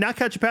did not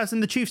catch a pass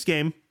in the Chiefs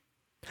game.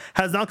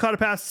 Has not caught a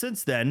pass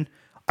since then.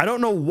 I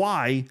don't know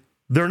why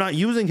they're not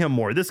using him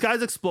more. This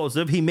guy's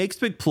explosive. He makes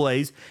big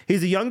plays.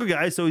 He's a younger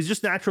guy, so he's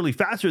just naturally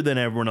faster than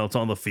everyone else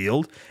on the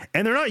field,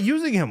 and they're not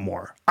using him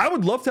more. I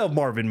would love to have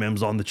Marvin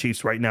Mims on the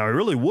Chiefs right now. I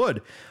really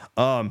would.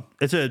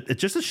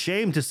 It's just a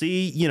shame to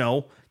see,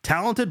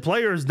 talented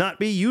players not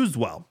be used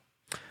well.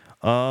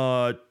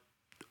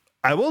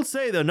 I will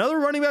say that another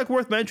running back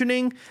worth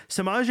mentioning,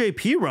 Samaje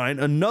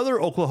Perine,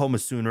 another Oklahoma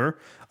Sooner,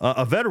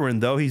 a veteran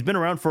though. He's been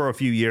around for a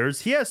few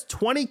years. He has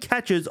 20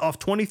 catches off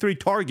 23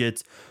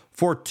 targets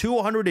for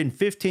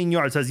 215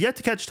 yards. Has yet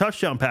to catch a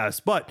touchdown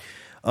pass, but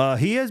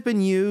he has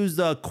been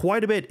used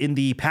quite a bit in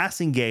the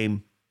passing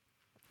game.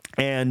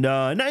 And,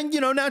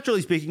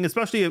 naturally speaking,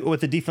 especially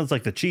with a defense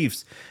like the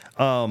Chiefs,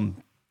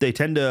 they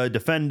tend to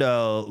defend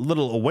a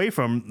little away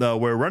from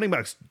where running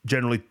backs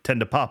generally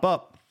tend to pop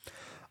up.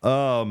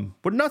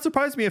 Would not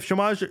surprise me if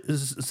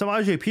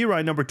Samaje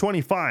Perine, number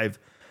 25,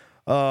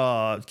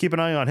 keep an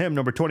eye on him,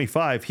 number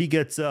 25. He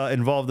gets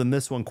involved in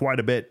this one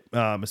quite a bit,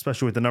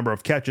 especially with the number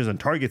of catches and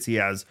targets he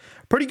has.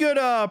 Pretty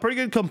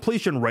good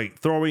completion rate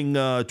throwing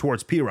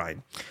towards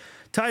Perine.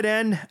 Tight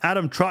end,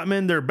 Adam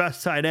Trotman, their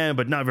best tight end,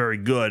 but not very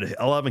good.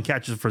 11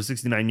 catches for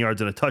 69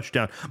 yards and a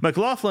touchdown.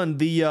 McLaughlin,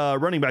 the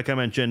running back I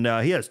mentioned,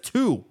 he has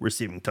 2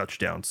 receiving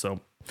touchdowns. So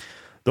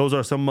those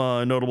are some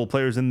notable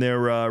players in their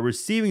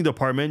receiving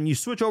department. You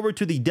switch over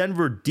to the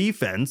Denver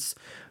defense.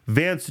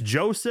 Vance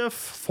Joseph,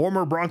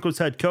 former Broncos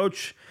head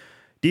coach,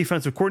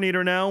 defensive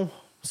coordinator now.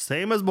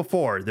 Same as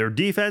before. Their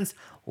defense,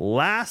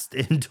 last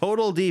in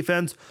total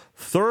defense,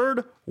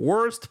 3rd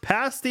worst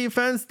pass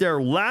defense.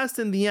 They're last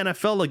in the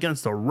NFL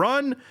against the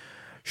run.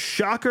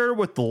 Shocker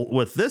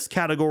with this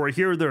category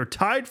here. They're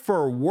tied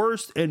for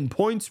worst in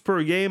points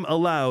per game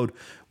allowed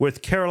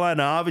with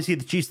Carolina. Obviously,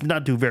 the Chiefs did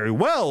not do very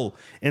well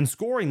in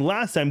scoring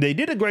last time. They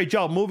did a great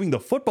job moving the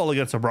football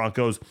against the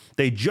Broncos.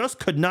 They just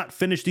could not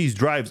finish these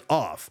drives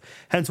off.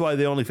 Hence why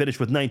they only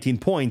finished with 19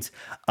 points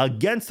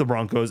against the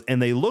Broncos,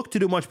 and they look to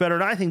do much better,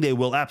 and I think they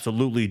will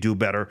absolutely do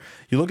better.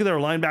 You look at their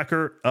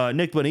linebacker,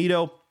 Nick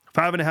Bonito,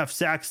 5.5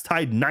 sacks,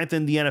 tied 9th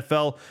in the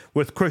NFL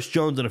with Chris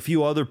Jones and a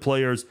few other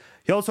players.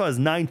 He also has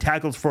 9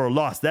 tackles for a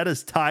loss. That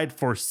is tied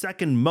for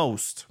second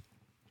most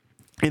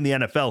in the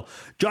NFL.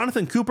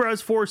 Jonathan Cooper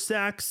has 4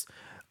 sacks.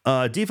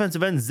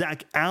 Defensive end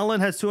Zach Allen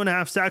has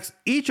 2.5 sacks.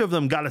 Each of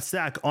them got a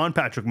sack on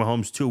Patrick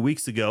Mahomes 2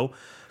 weeks ago.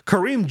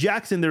 Kareem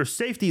Jackson, their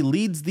safety,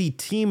 leads the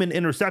team in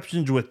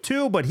interceptions with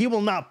 2, but he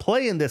will not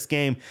play in this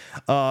game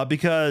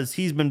because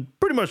he's been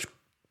pretty much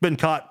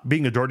caught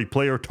being a dirty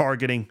player,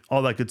 targeting,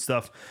 all that good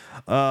stuff.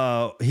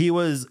 He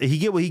was given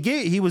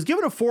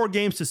a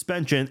 4-game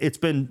suspension. It's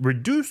been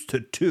reduced to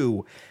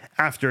 2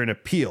 after an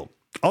appeal.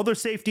 Other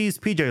safeties,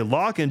 PJ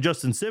Locke and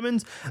Justin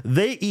Simmons,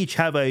 they each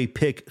have a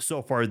pick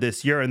so far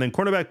this year. And then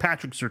cornerback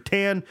Patrick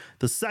Surtain,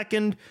 the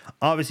second,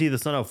 obviously the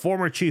son of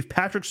former Chief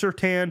Patrick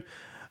Surtain.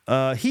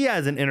 He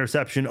has an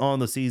interception on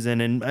the season,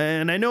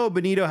 and I know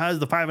Benito has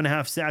the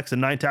 5.5 sacks and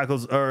 9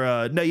 tackles,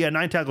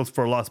 9 tackles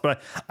for a loss,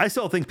 but I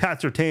still think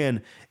Pat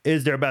Surtain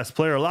is their best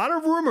player. A lot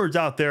of rumors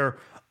out there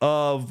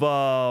of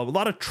a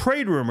lot of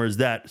trade rumors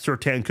that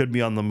Surtain could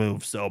be on the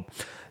move. So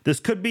this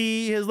could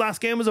be his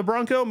last game as a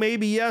Bronco.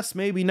 Maybe yes,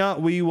 maybe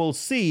not. We will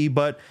see,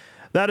 but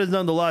that is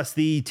nonetheless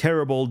the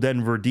terrible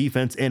Denver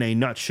defense in a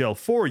nutshell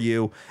for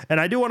you. And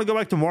I do want to go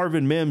back to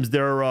Marvin Mims,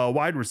 their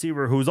wide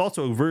receiver, who's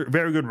also a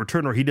very good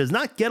returner. He does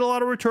not get a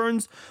lot of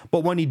returns,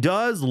 but when he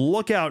does,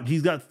 look out.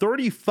 He's got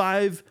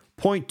 35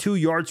 0.2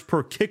 yards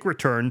per kick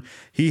return.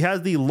 He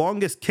has the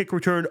longest kick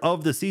return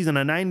of the season,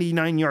 a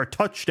 99-yard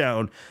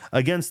touchdown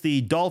against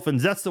the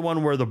Dolphins. That's the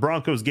one where the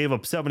Broncos gave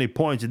up 70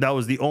 points, and that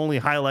was the only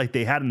highlight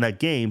they had in that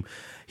game.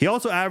 He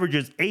also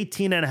averages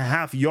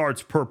 18.5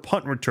 yards per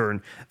punt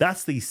return.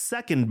 That's the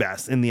second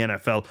best in the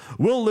NFL.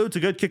 Will Lutz, a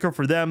good kicker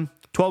for them.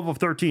 12 of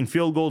 13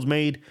 field goals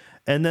made.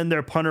 And then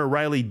their punter,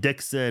 Riley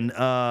Dixon,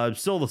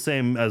 still the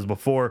same as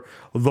before.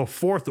 The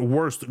fourth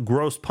worst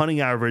gross punting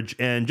average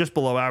and just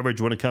below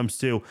average when it comes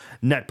to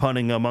net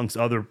punting amongst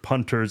other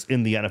punters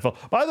in the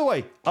NFL. By the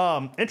way,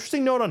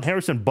 interesting note on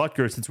Harrison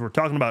Butker, since we're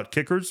talking about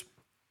kickers.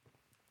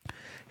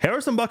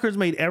 Harrison Butker's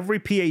made every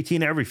PAT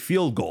and every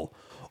field goal.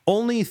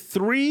 Only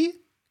 3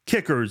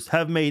 kickers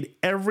have made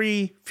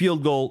every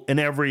field goal in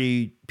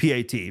every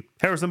PAT.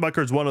 Harrison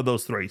Butker is one of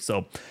those 3.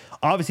 So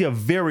obviously a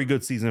very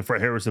good season for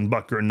Harrison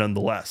Butker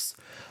nonetheless.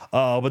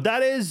 But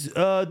that is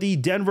the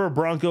Denver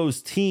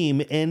Broncos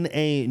team in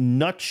a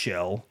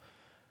nutshell.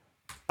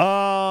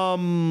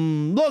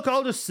 Look,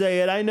 I'll just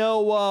say it. I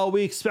know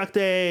we expect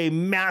a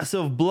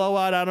massive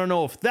blowout. I don't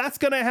know if that's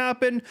going to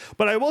happen,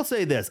 but I will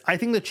say this. I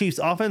think the Chiefs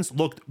offense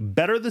looked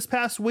better this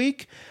past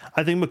week.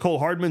 I think Mecole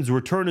Hardman's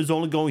return is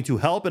only going to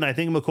help, and I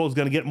think Mecole's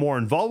going to get more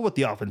involved with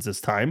the offense this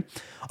time.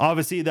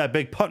 Obviously, that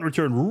big punt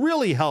return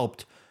really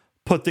helped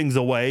put things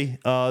away.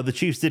 The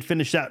Chiefs did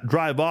finish that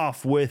drive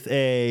off with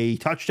a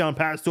touchdown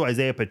pass to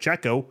Isaiah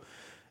Pacheco.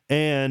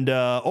 And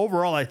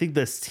overall, I think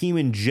this team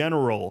in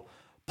general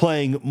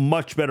playing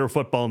much better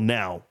football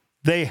now.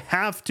 They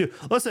have to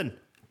listen.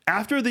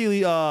 After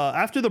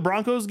the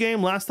Broncos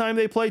game last time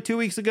they played 2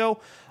 weeks ago,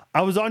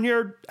 I was on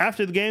here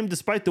after the game,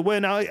 despite the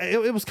win.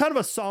 It was kind of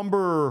a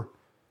somber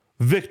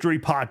victory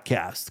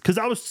podcast because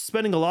I was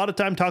spending a lot of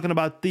time talking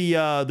about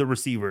the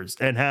receivers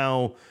and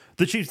how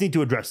the Chiefs need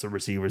to address the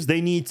receivers. They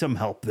need some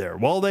help there.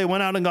 Well, they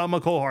went out and got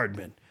Mecole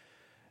Hardman,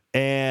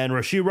 and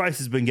Rashee Rice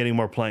has been getting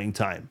more playing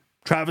time.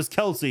 Travis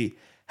Kelce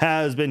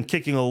has been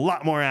kicking a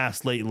lot more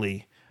ass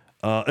lately.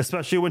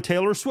 Especially when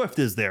Taylor Swift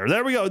is there.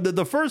 There we go.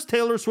 The first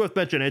Taylor Swift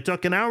mention. It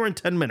took an hour and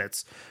 10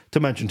 minutes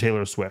to mention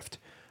Taylor Swift.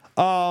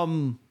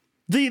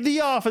 The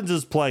offense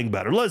is playing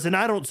better. Listen,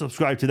 I don't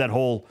subscribe to that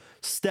whole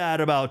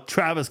stat about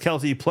Travis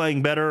Kelce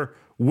playing better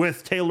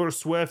with Taylor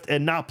Swift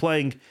and not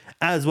playing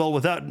as well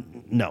without.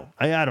 No,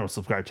 I don't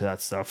subscribe to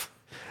that stuff.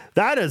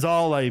 That is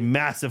all a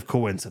massive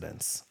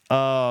coincidence.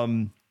 I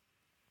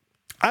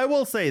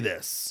will say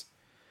this.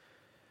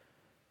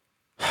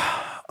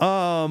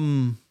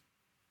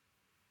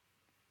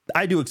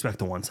 I do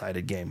expect a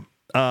one-sided game.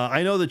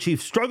 I know the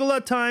Chiefs struggle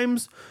at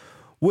times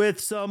with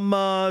some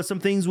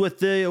things with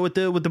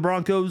the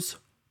Broncos,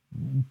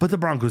 but the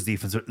Broncos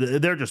defense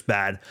they're just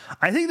bad.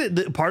 I think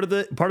that part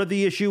of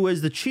the issue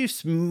is the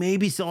Chiefs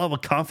maybe still have a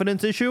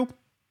confidence issue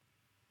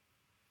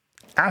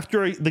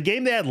after the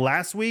game they had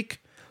last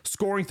week,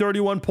 scoring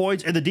 31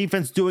 points and the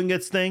defense doing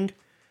its thing.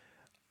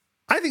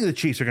 I think the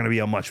Chiefs are going to be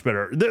a much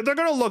better. They're going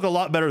to look a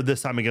lot better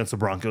this time against the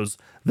Broncos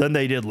than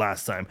they did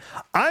last time.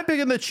 I'm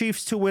picking the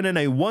Chiefs to win in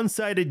a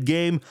one-sided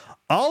game.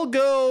 I'll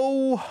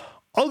go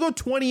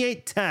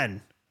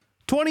 28-10.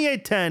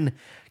 28-10,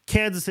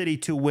 Kansas City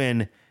to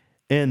win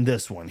in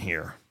this one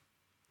here.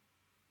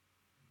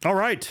 All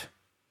right.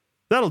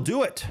 That'll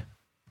do it.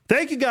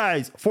 Thank you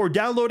guys for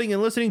downloading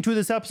and listening to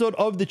this episode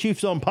of the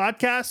Chiefs Zone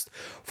podcast.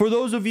 For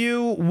those of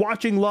you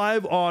watching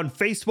live on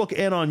Facebook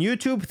and on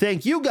YouTube,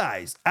 thank you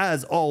guys,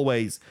 as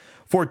always,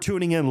 for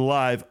tuning in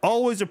live.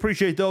 Always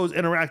appreciate those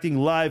interacting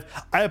live.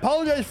 I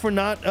apologize for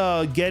not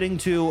getting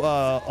to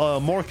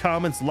more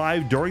comments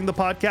live during the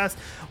podcast.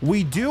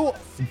 We do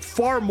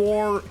far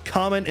more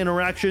comment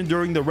interaction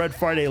during the Red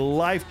Friday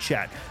live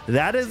chat.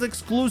 That is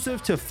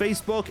exclusive to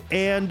Facebook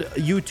and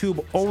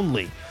YouTube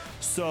only.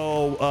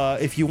 So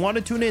if you want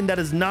to tune in, that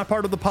is not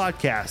part of the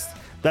podcast.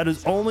 That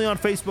is only on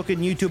Facebook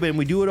and YouTube, and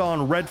we do it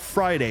on Red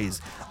Fridays.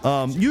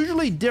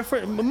 Usually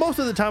different. Most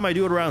of the time I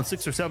do it around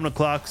 6 or 7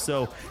 o'clock.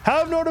 So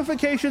have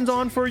notifications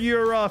on for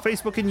your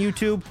Facebook and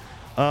YouTube.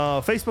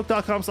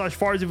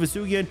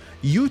 Facebook.com/FarzivAsugian,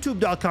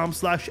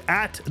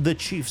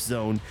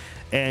 YouTube.com/@TheChiefsZone.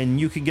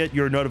 And you can get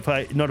your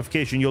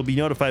notification. You'll be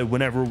notified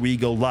whenever we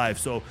go live.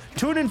 So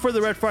tune in for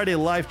the Red Friday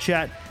live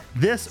chat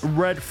this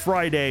Red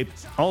Friday.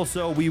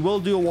 Also, we will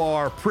do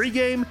our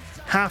pregame,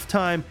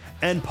 halftime,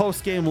 and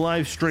postgame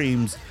live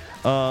streams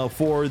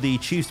for the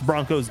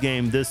Chiefs-Broncos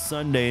game this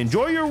Sunday.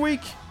 Enjoy your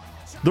week,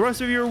 the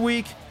rest of your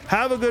week.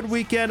 Have a good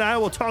weekend. I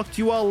will talk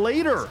to you all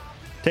later.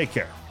 Take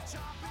care.